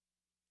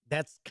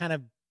that's kind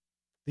of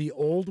the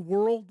old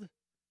world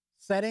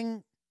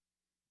setting,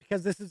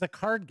 because this is a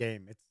card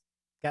game. It's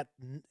got,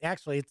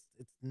 actually, it's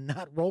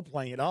not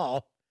role-playing at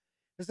all.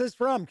 This is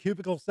from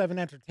Cubicle 7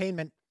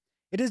 Entertainment.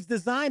 It is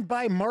designed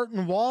by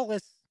Martin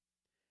Wallace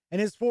and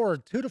is for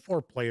 2 to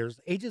 4 players,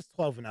 ages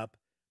 12 and up,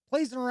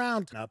 plays in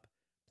around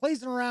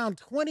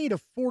 20 to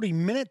 40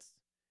 minutes.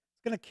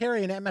 It's going to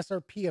carry an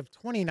MSRP of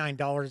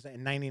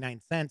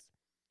 $29.99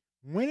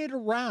 when it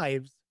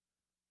arrives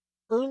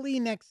early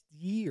next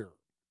year.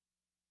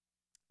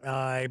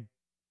 I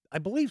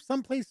believe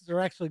some places are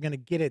actually going to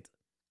get it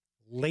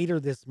later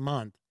this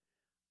month.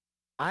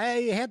 I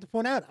had to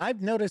point out,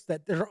 I've noticed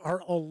that there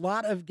are a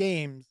lot of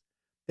games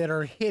that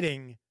are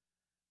hitting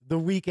the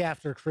week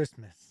after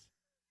Christmas.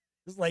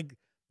 It's like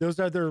those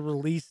are their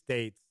release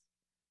dates.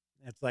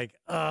 It's like,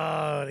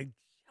 oh, they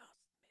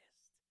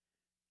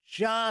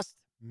just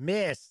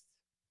missed.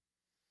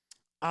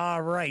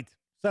 All right.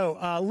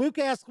 So Luke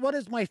asks, what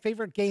is my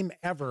favorite game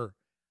ever?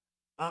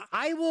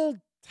 I will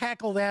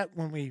tackle that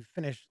when we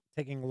finish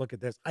taking a look at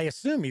this. I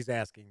assume he's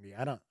asking me.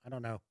 I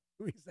don't know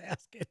who he's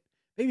asking.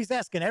 Maybe he's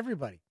asking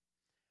everybody.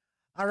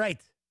 All right.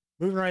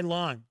 Moving right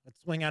along.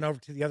 Let's swing on over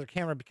to the other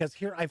camera, because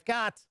here I've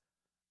got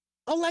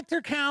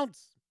Elector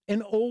Counts,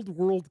 an old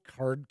world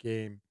card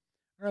game.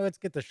 All right, let's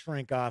get the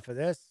shrink off of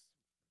this.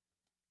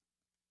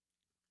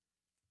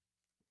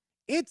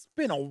 It's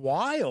been a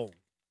while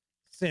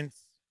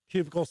since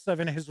Cubicle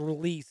 7 has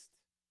released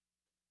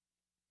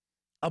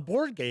a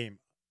board game,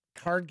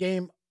 card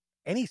game,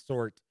 any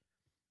sort.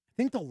 I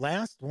think the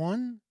last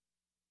one,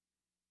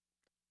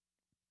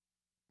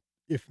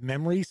 if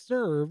memory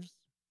serves,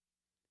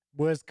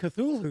 was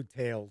Cthulhu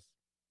Tales,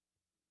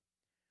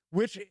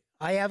 which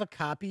I have a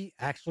copy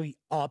actually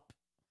up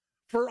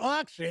for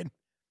auction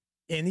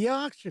in the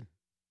auction.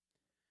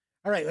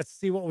 All right, let's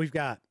see what we've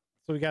got.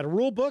 So we got a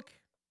rule book.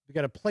 We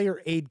got a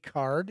player aid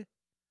card.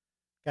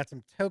 Got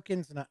some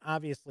tokens, and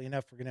obviously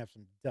enough, we're going to have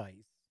some dice.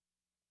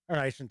 Or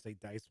I shouldn't say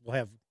dice. We'll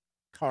have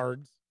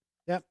cards.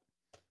 Yep.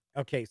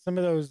 Okay, some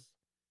of those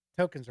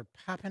tokens are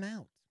popping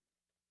out.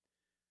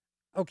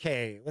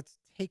 Okay, let's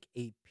take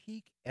a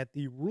peek at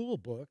the rule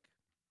book.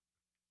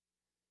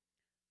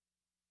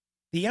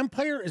 The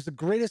Empire is the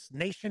greatest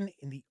nation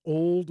in the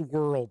old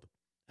world,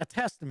 a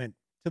testament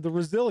to the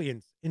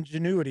resilience,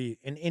 ingenuity,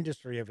 and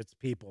industry of its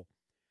people.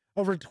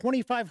 Over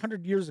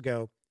 2,500 years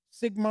ago,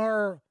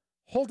 Sigmar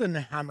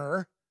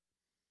Holdenhammer,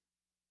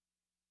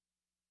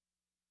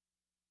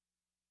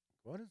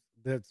 what is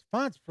the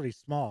font's pretty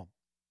small.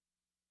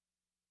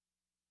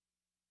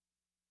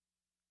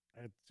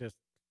 It's just,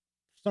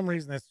 for some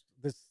reason,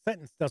 this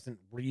sentence doesn't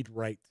read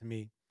right to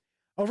me.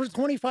 Over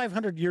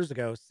 2,500 years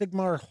ago,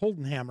 Sigmar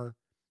Holdenhammer,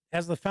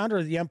 as the founder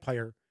of the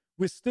Empire,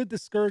 withstood the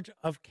scourge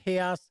of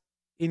chaos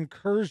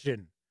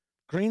incursion.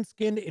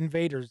 Green-skinned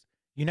invaders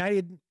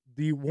united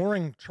the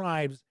warring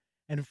tribes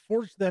and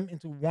forged them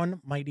into one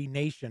mighty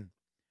nation.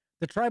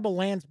 The tribal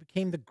lands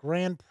became the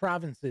grand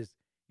provinces,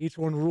 each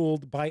one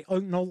ruled by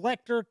an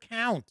Elector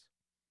Count.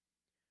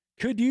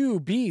 Could you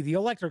be the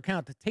Elector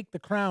Count to take the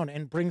crown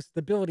and bring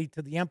stability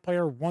to the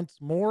Empire once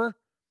more?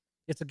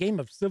 It's a game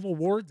of civil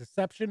war,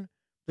 deception,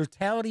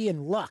 brutality,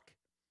 and luck,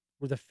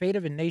 where the fate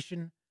of a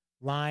nation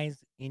lies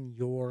in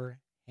your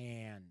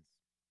hands.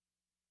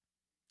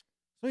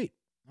 Sweet.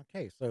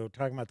 Okay, so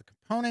talking about the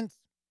components,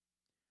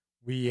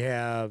 we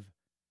have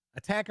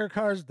attacker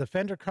cards,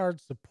 defender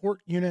cards,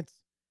 support units,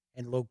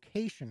 and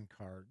location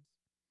cards.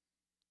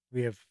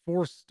 We have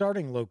 4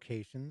 starting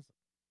locations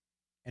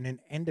and an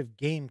end of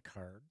game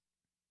card.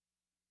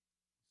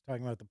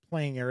 Talking about the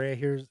playing area,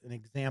 here's an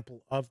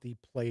example of the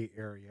play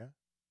area.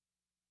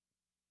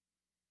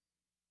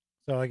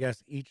 So I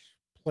guess each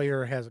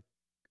player has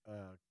a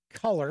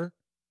color,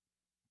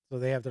 so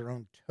they have their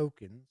own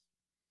tokens,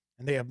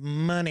 and they have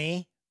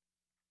money.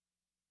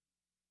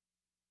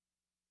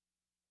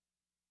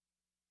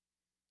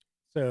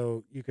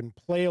 So you can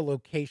play a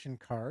location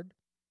card,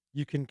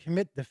 you can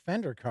commit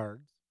defender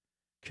cards,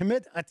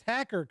 commit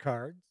attacker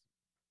cards,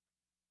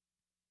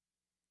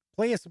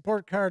 play a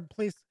support card,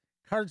 place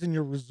cards in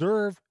your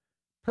reserve,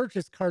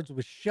 purchase cards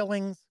with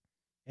shillings,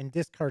 and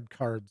discard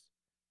cards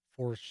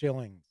for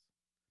shillings.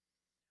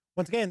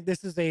 Once again,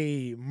 this is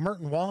a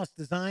Martin Wallace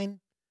design.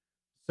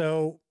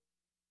 So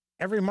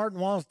every Martin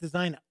Wallace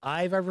design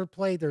I've ever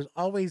played, there's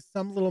always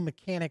some little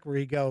mechanic where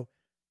you go,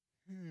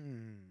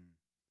 hmm.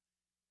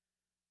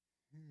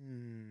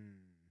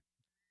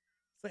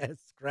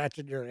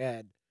 Scratching your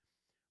head.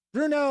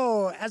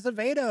 Bruno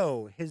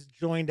Azevedo has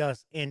joined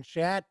us in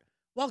chat.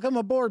 Welcome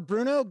aboard,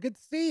 Bruno. Good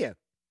to see you.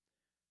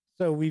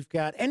 So we've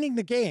got ending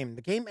the game.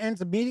 The game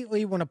ends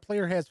immediately when a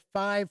player has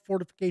 5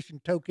 fortification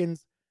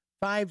tokens,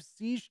 5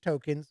 siege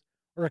tokens,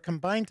 or a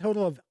combined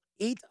total of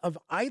 8 of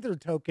either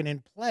token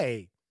in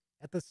play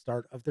at the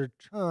start of their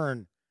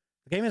turn.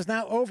 The game is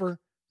now over.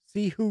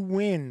 See who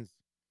wins.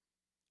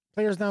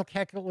 Players now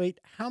calculate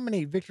how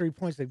many victory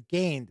points they've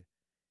gained.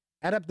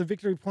 Add up the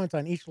victory points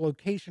on each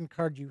location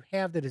card you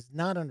have that is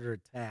not under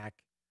attack.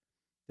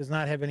 Does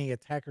not have any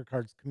attacker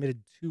cards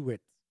committed to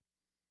it.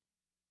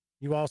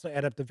 You also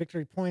add up the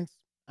victory points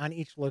on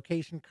each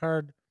location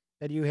card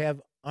that you have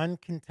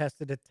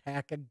uncontested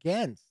attack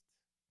against.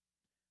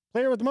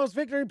 Player with the most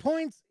victory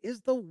points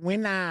is the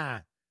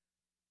winner.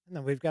 And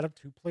then we've got a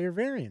 2-player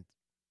variant.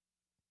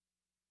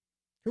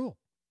 Cool.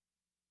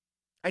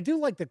 I do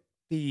like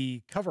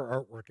the cover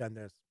artwork on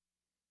this.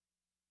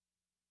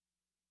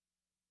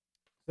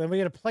 Then we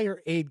get a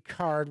player aid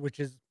card, which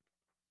is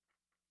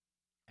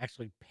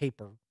actually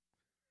paper,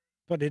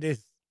 but it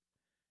is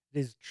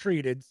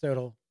treated, so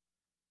it'll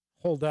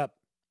hold up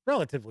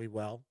relatively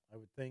well, I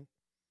would think.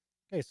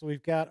 Okay, so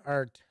we've got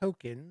our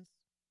tokens.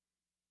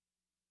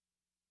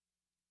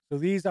 So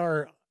these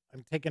are,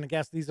 I'm taking a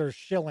guess, these are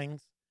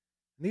shillings.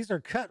 And these are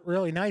cut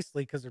really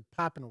nicely because they're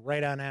popping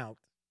right on out.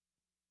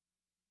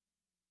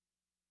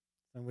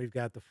 Then we've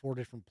got the 4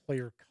 different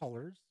player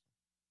colors.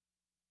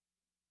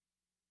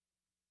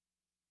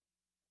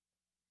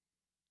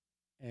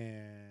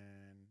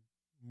 And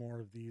more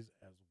of these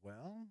as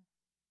well.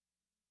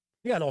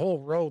 You got a whole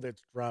row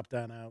that's dropped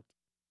on out.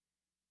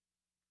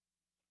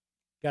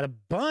 Got a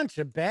bunch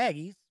of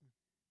baggies.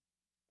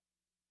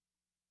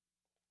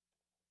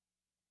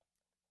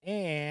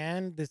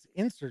 And this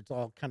insert's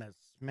all kind of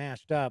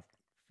smashed up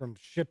from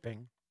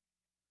shipping.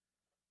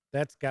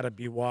 That's got to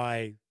be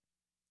why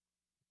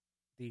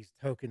these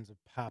tokens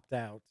have popped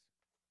out.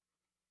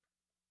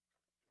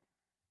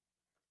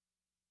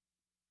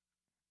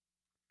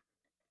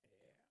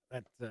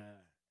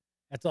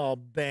 That's all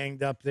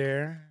banged up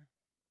there.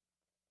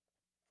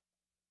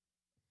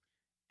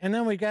 And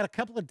then we got a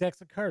couple of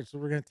decks of cards, so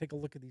we're going to take a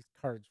look at these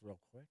cards real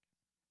quick.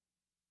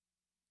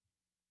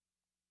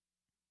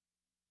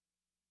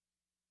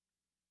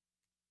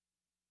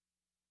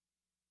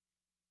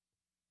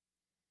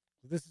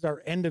 So this is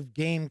our end of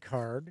game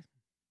card.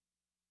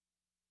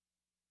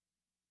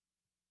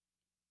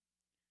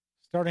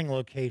 Starting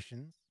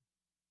locations.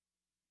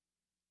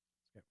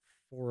 Got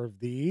 4 of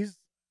these.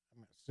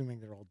 I'm assuming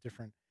they're all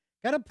different.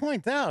 Got to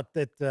point out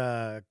that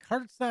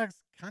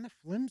cardstock's kind of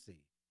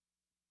flimsy.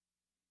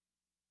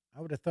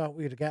 I would have thought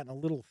we would have gotten a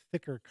little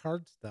thicker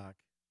cardstock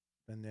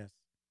than this.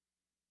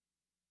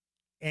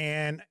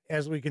 And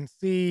as we can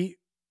see,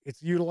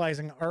 it's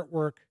utilizing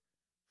artwork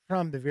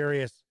from the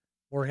various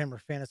Warhammer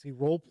Fantasy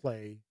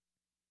Roleplay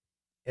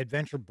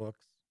adventure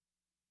books.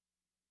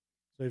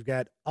 So we've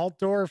got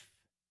Altdorf,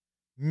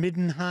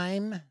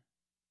 Middenheim,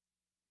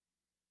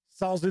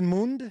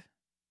 Salzenmund,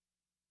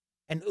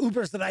 and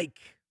Ubersreich.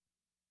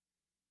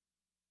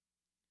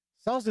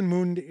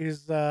 Salzenmund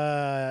is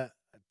a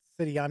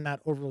city I'm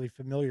not overly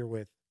familiar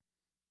with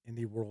in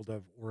the world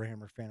of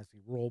Warhammer Fantasy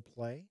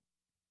Roleplay.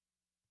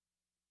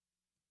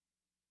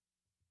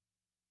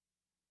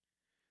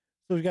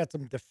 So we've got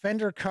some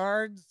defender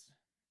cards.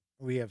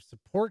 We have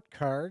support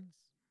cards.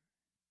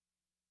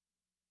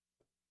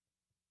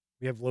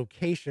 We have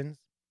locations.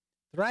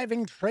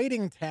 Thriving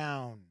trading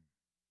town.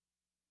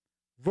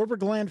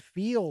 Vorbergland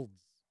Fields.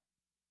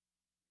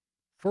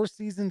 Four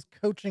Seasons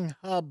coaching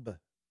hub.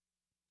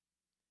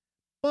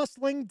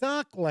 Bustling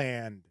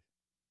dockland.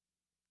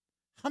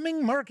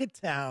 Humming market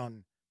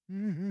town.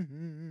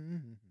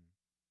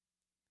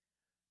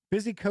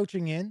 Busy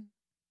coaching inn.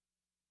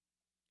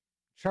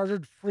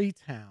 Chartered free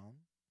town.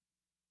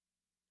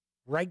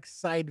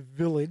 Reichside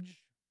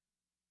village.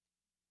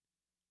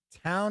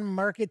 Town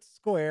market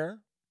square.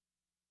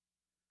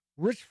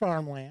 Rich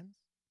farmlands.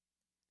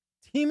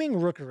 Teeming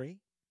rookery.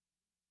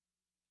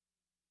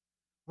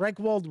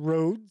 Reichwald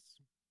roads.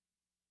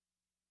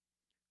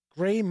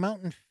 Gray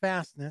mountain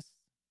fastness.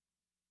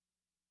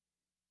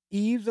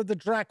 Eaves of the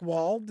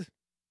Drackwald.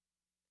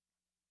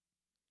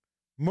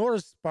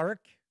 Moore's Spark.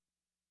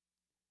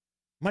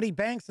 Muddy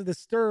Banks of the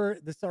Stir.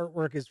 This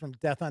artwork is from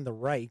Death on the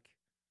Reich.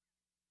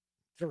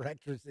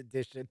 Director's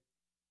Edition.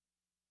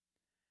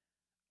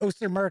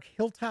 Ostermark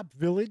Hilltop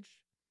Village.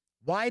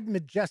 Wide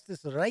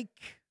Majestus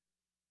Reich.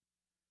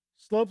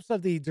 Slopes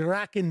of the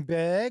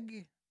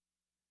Drakensberg.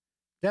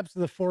 Depths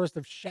of the Forest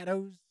of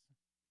Shadows.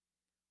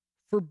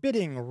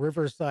 Forbidding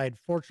Riverside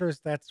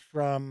Fortress. That's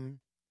from,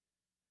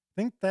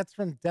 I think that's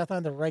from Death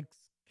on the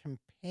Reich's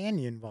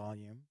companion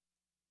volume.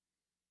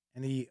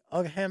 And the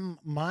Ughem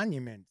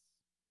Monuments.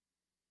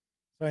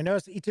 So I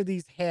notice each of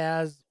these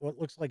has what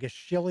looks like a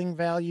shilling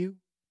value.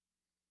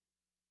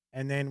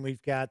 And then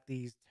we've got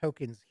these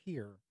tokens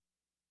here.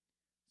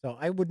 So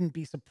I wouldn't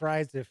be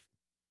surprised if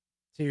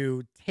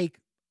to take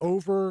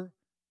over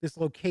this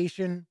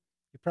location,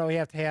 you probably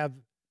have to have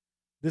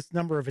this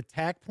number of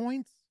attack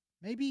points.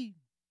 Maybe.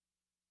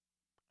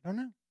 I don't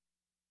know.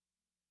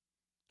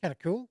 Kind of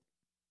cool.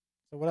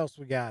 So what else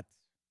we got?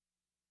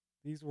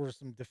 These were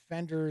some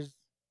defenders.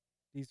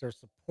 These are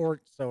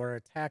support, so our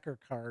attacker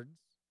cards.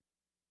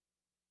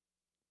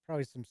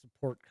 Probably some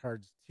support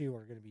cards too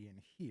are going to be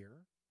in here.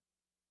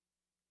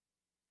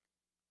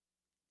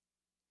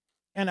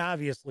 And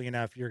obviously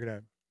enough, you're going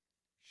to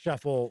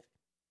shuffle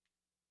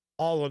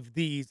all of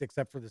these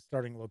except for the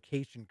starting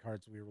location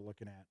cards we were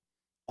looking at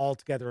all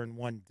together in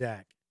one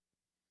deck.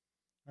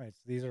 All right,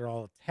 so these are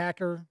all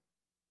attacker.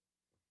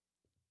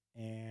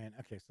 And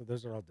okay, so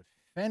those are all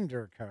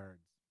defender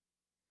cards.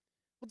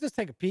 We'll just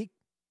take a peek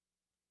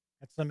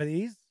at some of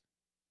these.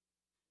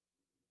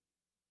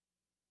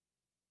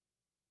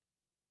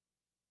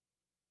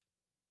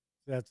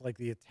 So that's like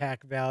the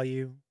attack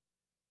value.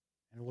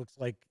 And it looks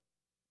like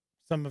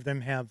some of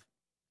them have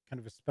kind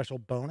of a special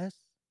bonus.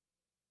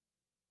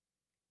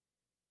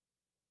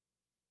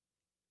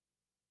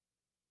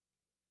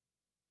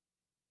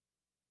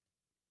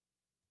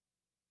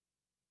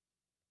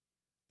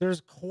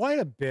 There's quite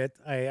a bit.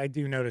 I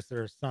do notice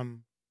there are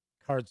some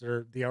cards that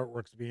are the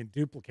artwork's being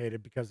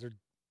duplicated because they're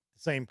the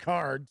same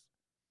cards.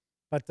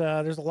 But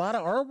there's a lot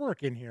of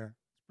artwork in here.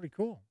 It's pretty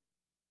cool.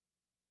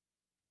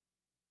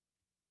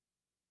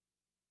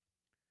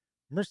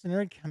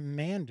 Mercenary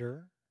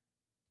Commander.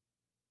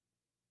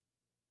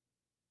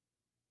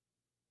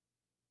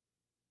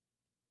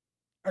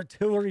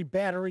 Artillery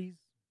batteries.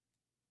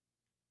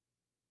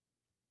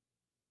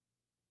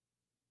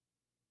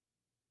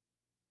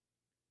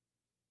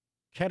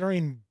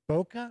 Kettering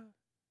Boca.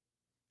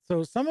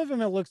 So some of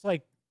them, it looks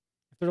like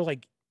if they're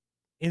like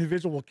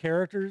individual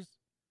characters,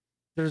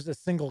 there's a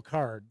single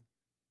card,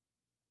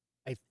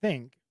 I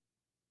think.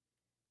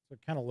 So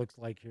it kind of looks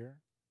like here.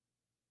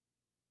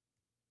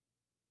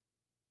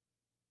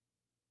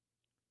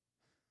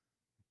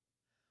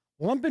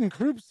 Lumpen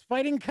Kroops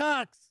fighting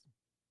cocks.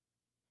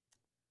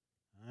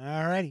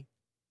 All righty.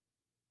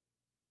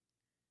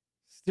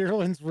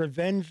 Stirland's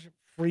Revenge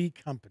Free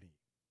Company.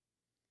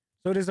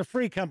 So it is a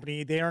free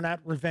company. They are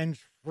not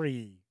revenge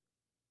free.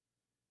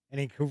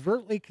 And a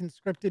covertly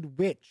conscripted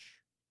witch.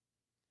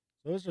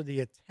 Those are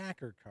the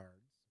attacker cards.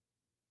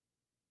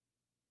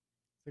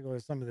 Let's go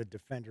with some of the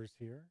defenders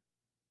here.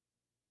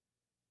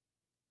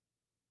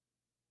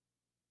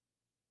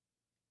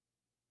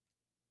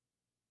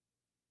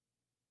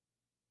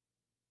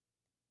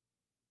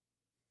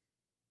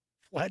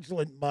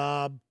 Flagellant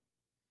Mob.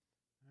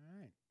 All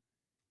right.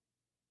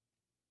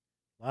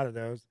 A lot of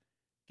those.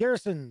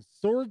 Garrison,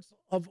 Swords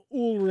of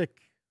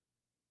Ulrich.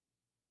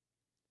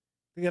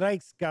 The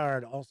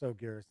Reichsguard, also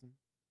Garrison.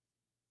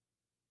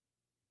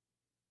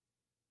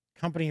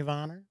 Company of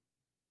Honor.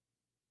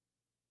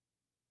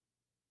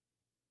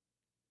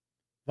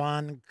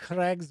 Von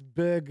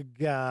Kragsberg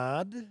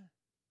God.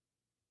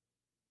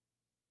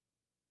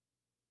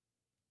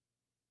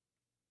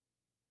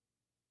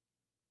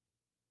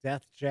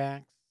 Death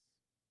Jacks.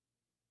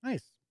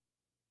 Nice.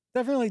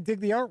 Definitely dig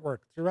the artwork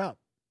throughout.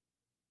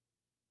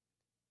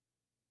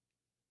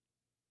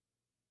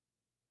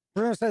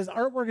 Bruno says,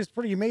 artwork is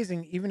pretty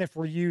amazing, even if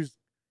we're used.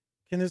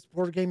 Can this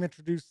board game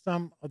introduce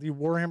some of the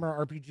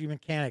Warhammer RPG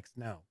mechanics?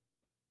 No.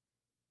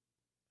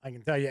 I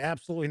can tell you,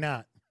 absolutely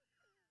not.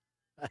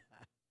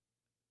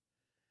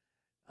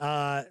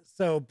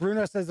 So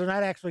Bruno says they're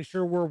not actually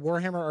sure where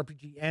Warhammer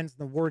RPG ends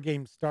and the war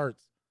game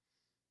starts.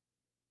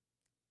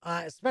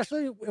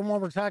 Especially when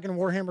we're talking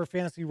Warhammer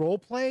Fantasy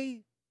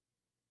Roleplay,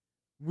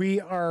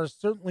 we are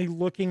certainly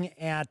looking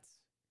at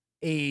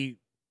a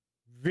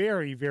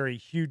very, very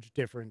huge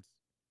difference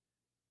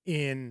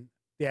in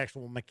the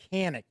actual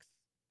mechanics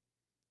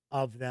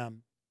of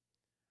them.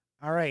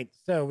 All right,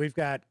 so we've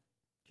got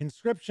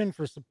conscription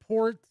for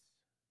support,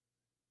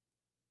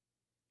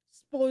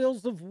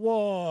 spoils of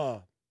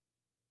war,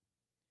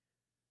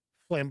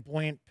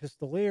 flamboyant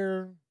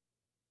pistolier,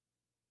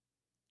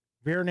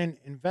 Vernon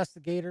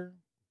investigator,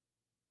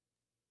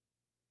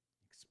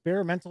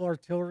 experimental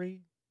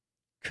artillery,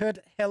 Kurt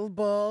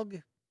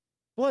Hellborg,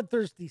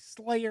 bloodthirsty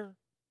slayer,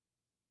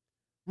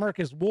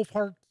 Marcus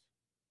Wolfhart,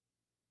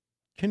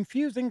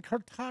 confusing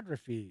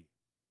cartography,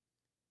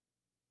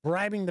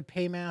 bribing the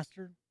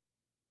paymaster.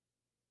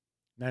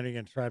 Not even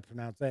going to try to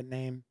pronounce that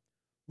name.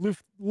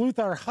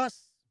 Luthar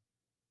Huss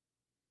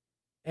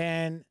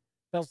and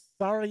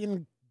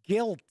Belsarian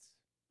Guilt,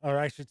 or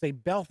I should say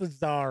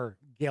Balthazar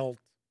Guilt.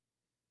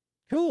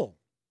 Cool.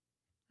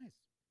 Nice.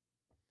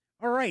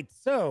 All right,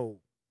 so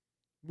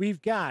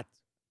we've got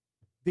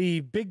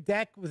the big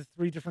deck with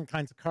 3 different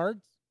kinds of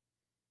cards.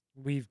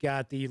 We've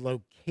got the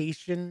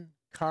location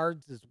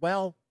cards as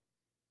well,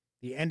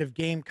 the end of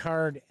game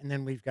card, and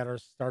then we've got our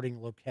starting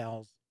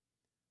locales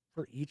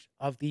for each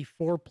of the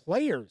 4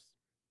 players.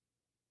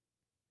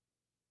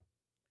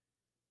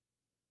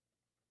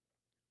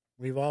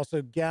 We've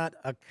also got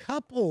a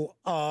couple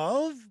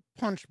of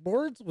punch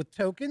boards with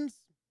tokens.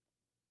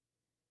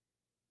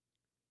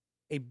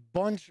 a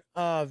bunch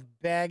of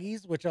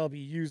baggies, which I'll be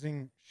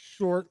using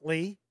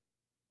shortly.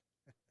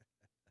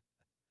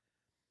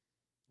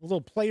 A little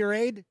player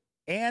aid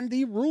and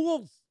the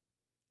rules.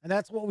 And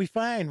that's what we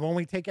find when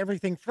we take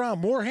everything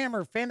from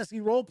Warhammer Fantasy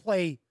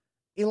Roleplay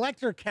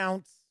Elector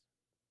Counts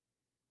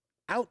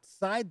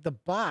outside the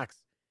box.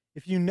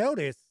 If you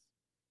notice,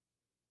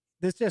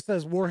 this just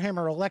says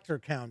Warhammer Elector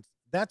Counts.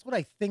 That's what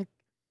I think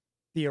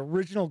the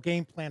original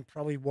game plan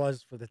probably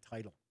was for the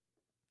title.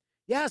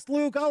 Yes,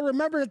 Luke, I'll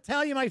remember to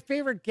tell you my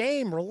favorite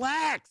game.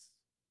 Relax.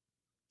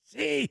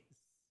 Jeez.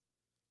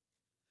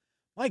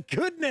 My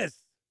goodness.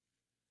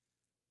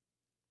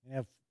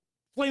 Yeah,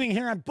 Flaming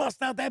Heron,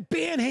 bust out that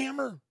band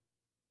hammer.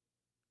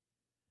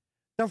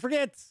 Don't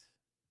forget,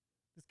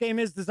 this game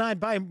is designed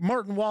by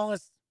Martin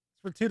Wallace.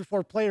 It's for 2 to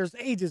 4 players,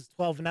 ages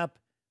 12 and up.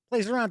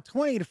 Plays around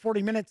 20 to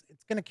 40 minutes.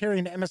 It's going to carry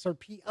an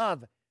MSRP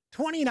of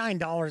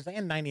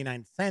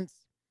 $29.99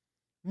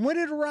 when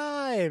it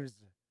arrives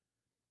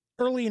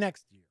early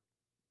next year.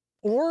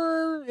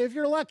 Or, if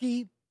you're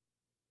lucky,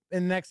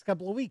 in the next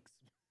couple of weeks,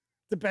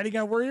 depending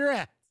on where you're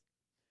at.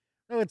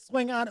 So let's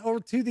swing on over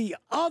to the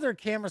other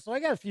camera. So I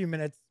got a few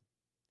minutes.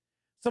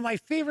 So my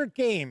favorite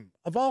game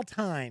of all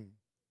time,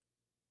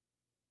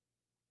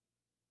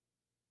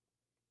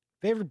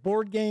 favorite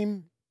board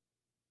game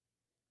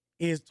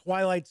is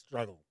Twilight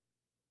Struggle.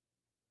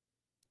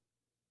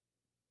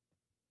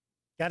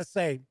 Gotta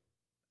say,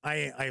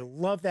 I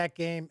love that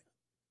game.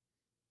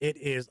 It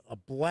is a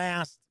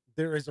blast.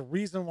 There is a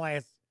reason why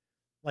it's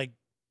like,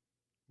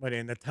 what,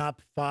 in the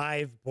top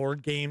 5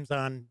 board games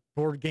on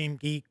Board Game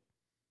Geek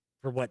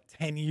for what,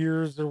 10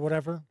 years or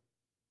whatever.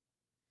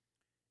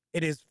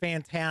 It is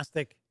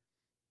fantastic.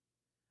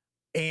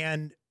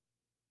 And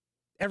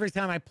every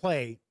time I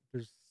play,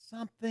 there's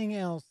something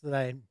else that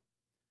I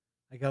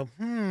go,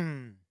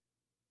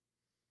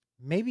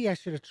 maybe I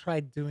should have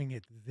tried doing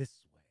it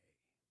this way.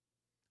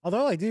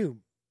 Although I do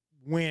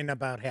win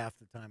about half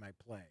the time I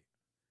play.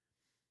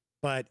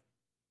 But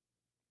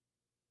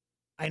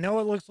I know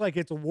it looks like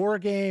it's a war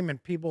game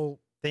and people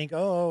think,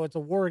 oh, it's a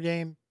war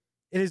game.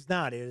 It is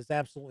not. It is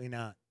absolutely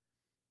not.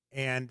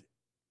 And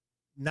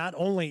not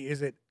only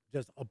is it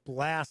just a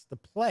blast to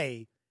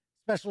play,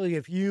 especially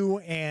if you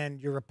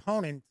and your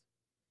opponent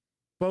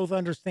both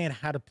understand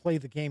how to play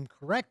the game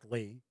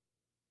correctly,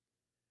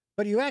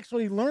 but you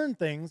actually learn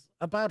things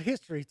about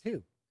history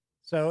too.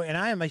 So, and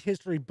I am a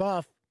history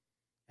buff,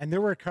 and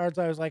there were cards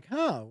I was like,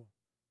 oh,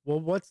 well,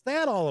 what's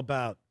that all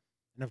about?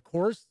 And of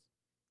course,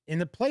 in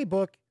the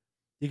playbook,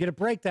 you get a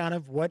breakdown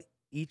of what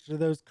each of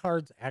those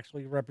cards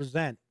actually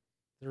represent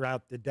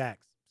throughout the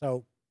decks.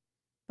 So,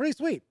 pretty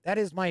sweet. That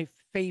is my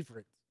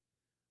favorite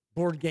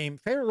board game.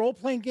 Favorite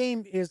role-playing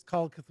game is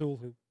called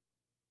Cthulhu.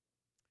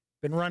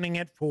 Been running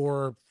it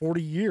for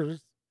 40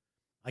 years.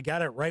 I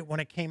got it right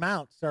when it came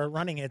out, started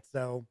running it,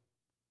 so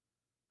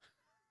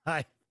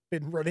I've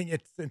been running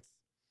it since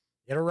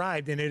it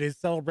arrived, and it is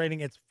celebrating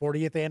its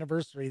 40th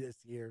anniversary this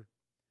year.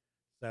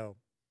 So,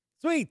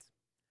 sweet.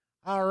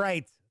 All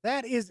right,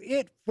 that is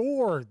it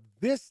for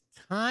this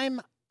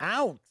time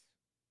out.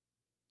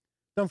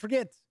 Don't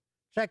forget,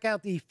 check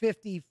out the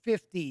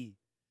 50/50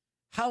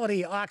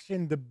 holiday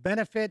auction to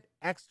benefit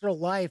Extra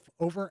Life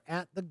over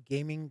at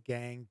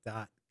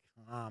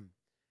thegaminggang.com.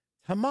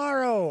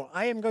 Tomorrow,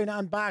 I am going to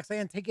unbox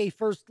and take a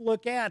first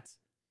look at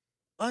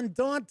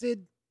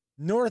Undaunted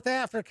North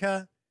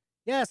Africa.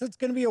 Yes, it's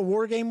going to be a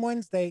War Game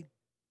Wednesday.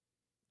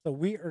 So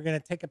we are going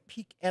to take a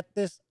peek at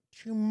this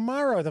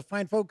tomorrow. The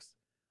fine folks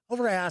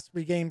over at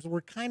Osprey Games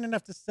were kind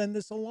enough to send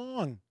this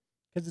along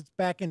because it's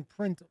back in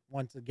print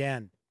once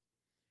again.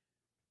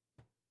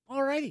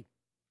 Alrighty.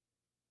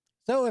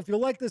 So if you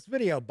like this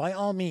video, by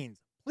all means,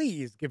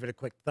 please give it a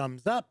quick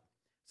thumbs up.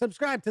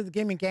 Subscribe to the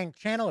Gaming Gang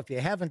channel if you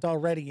haven't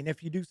already. And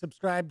if you do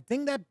subscribe,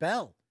 ding that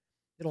bell.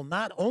 It'll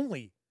not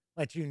only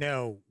let you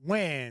know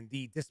when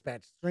the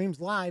Dispatch streams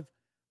live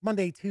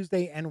Monday,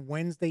 Tuesday, and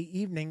Wednesday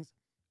evenings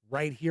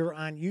right here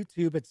on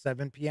YouTube at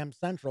 7 p.m.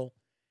 Central.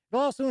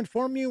 It'll also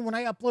inform you when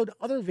I upload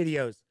other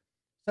videos,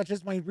 such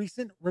as my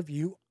recent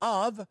review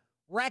of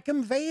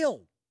Rackham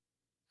Vale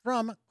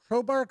from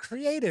Crowbar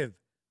Creative.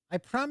 I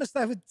promised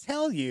I would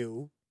tell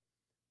you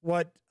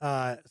what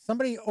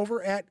somebody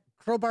over at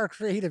Crowbar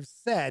Creative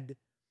said.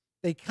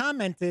 They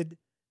commented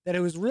that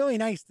it was really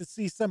nice to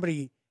see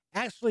somebody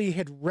actually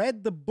had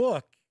read the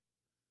book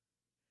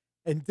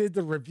and did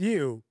the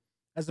review,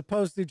 as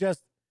opposed to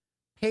just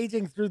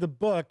paging through the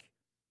book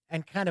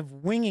and kind of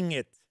winging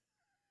it.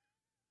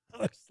 I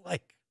was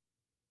like,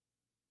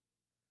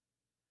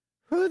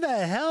 who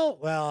the hell?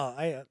 Well,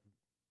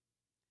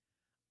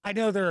 I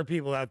know there are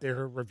people out there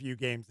who review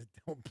games that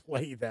don't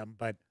play them,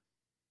 but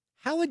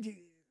how would you,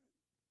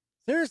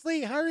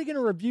 seriously, how are you going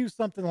to review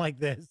something like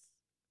this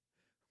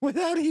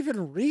without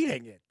even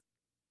reading it?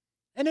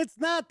 And it's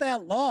not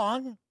that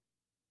long.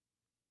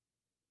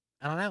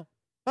 I don't know,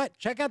 but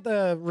check out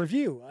the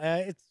review.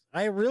 I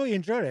really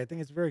enjoyed it. I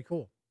think it's very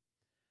cool.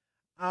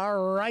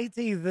 All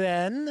righty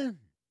then.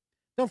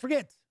 Don't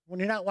forget, when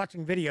you're not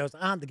watching videos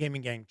on the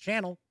Gaming Gang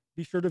channel,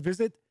 be sure to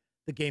visit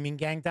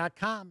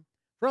thegaminggang.com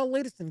for all the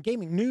latest in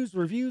gaming news,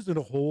 reviews, and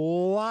a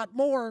whole lot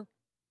more.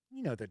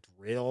 You know the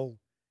drill.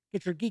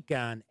 Get your geek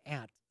on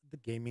at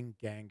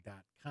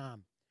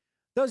thegaminggang.com.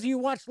 Those of you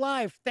who watched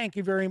live, thank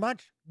you very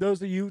much.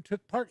 Those of you who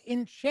took part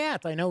in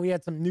chat, I know we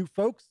had some new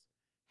folks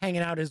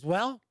hanging out as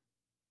well.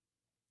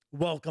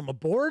 Welcome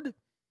aboard.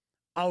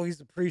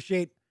 Always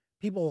appreciate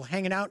people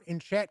hanging out in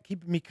chat,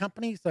 keeping me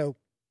company so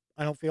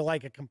I don't feel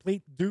like a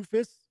complete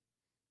doofus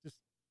just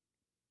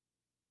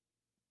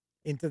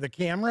into the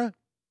camera.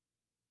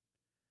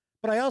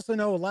 But I also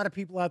know a lot of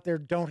people out there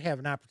don't have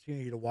an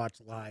opportunity to watch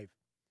live.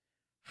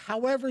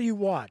 However you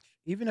watch,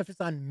 even if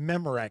it's on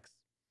Memorex,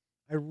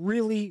 I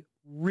really,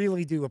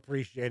 really do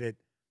appreciate it.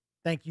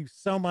 Thank you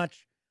so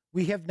much.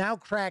 We have now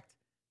cracked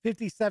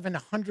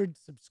 5,700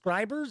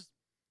 subscribers,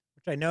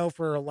 which I know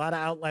for a lot of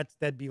outlets,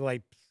 that'd be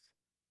like,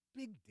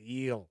 big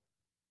deal.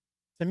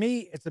 To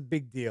me, it's a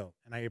big deal,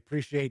 and I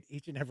appreciate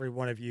each and every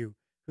one of you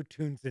who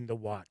tunes in to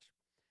watch.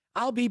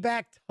 I'll be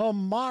back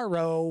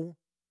tomorrow.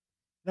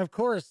 And of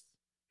course,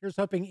 here's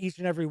hoping each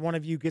and every one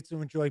of you gets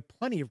to enjoy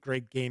plenty of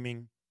great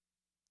gaming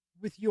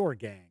with your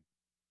gang.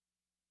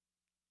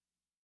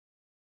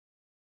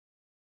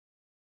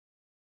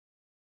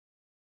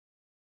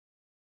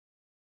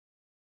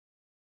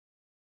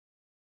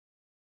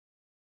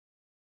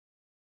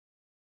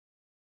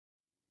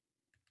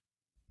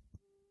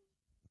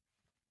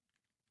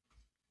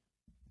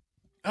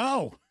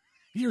 Oh,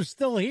 you're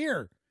still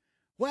here.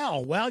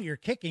 Well, while you're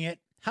kicking it,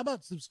 how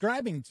about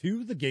subscribing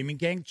to the Gaming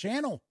Gang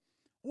channel?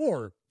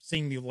 Or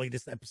seeing the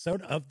latest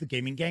episode of the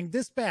Gaming Gang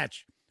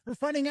Dispatch? Or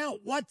finding out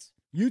what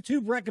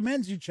YouTube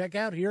recommends you check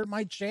out here at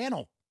my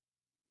channel?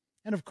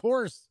 And of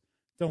course,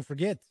 don't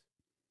forget,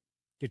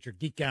 get your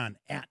geek on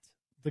at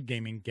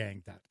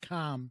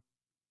thegaminggang.com.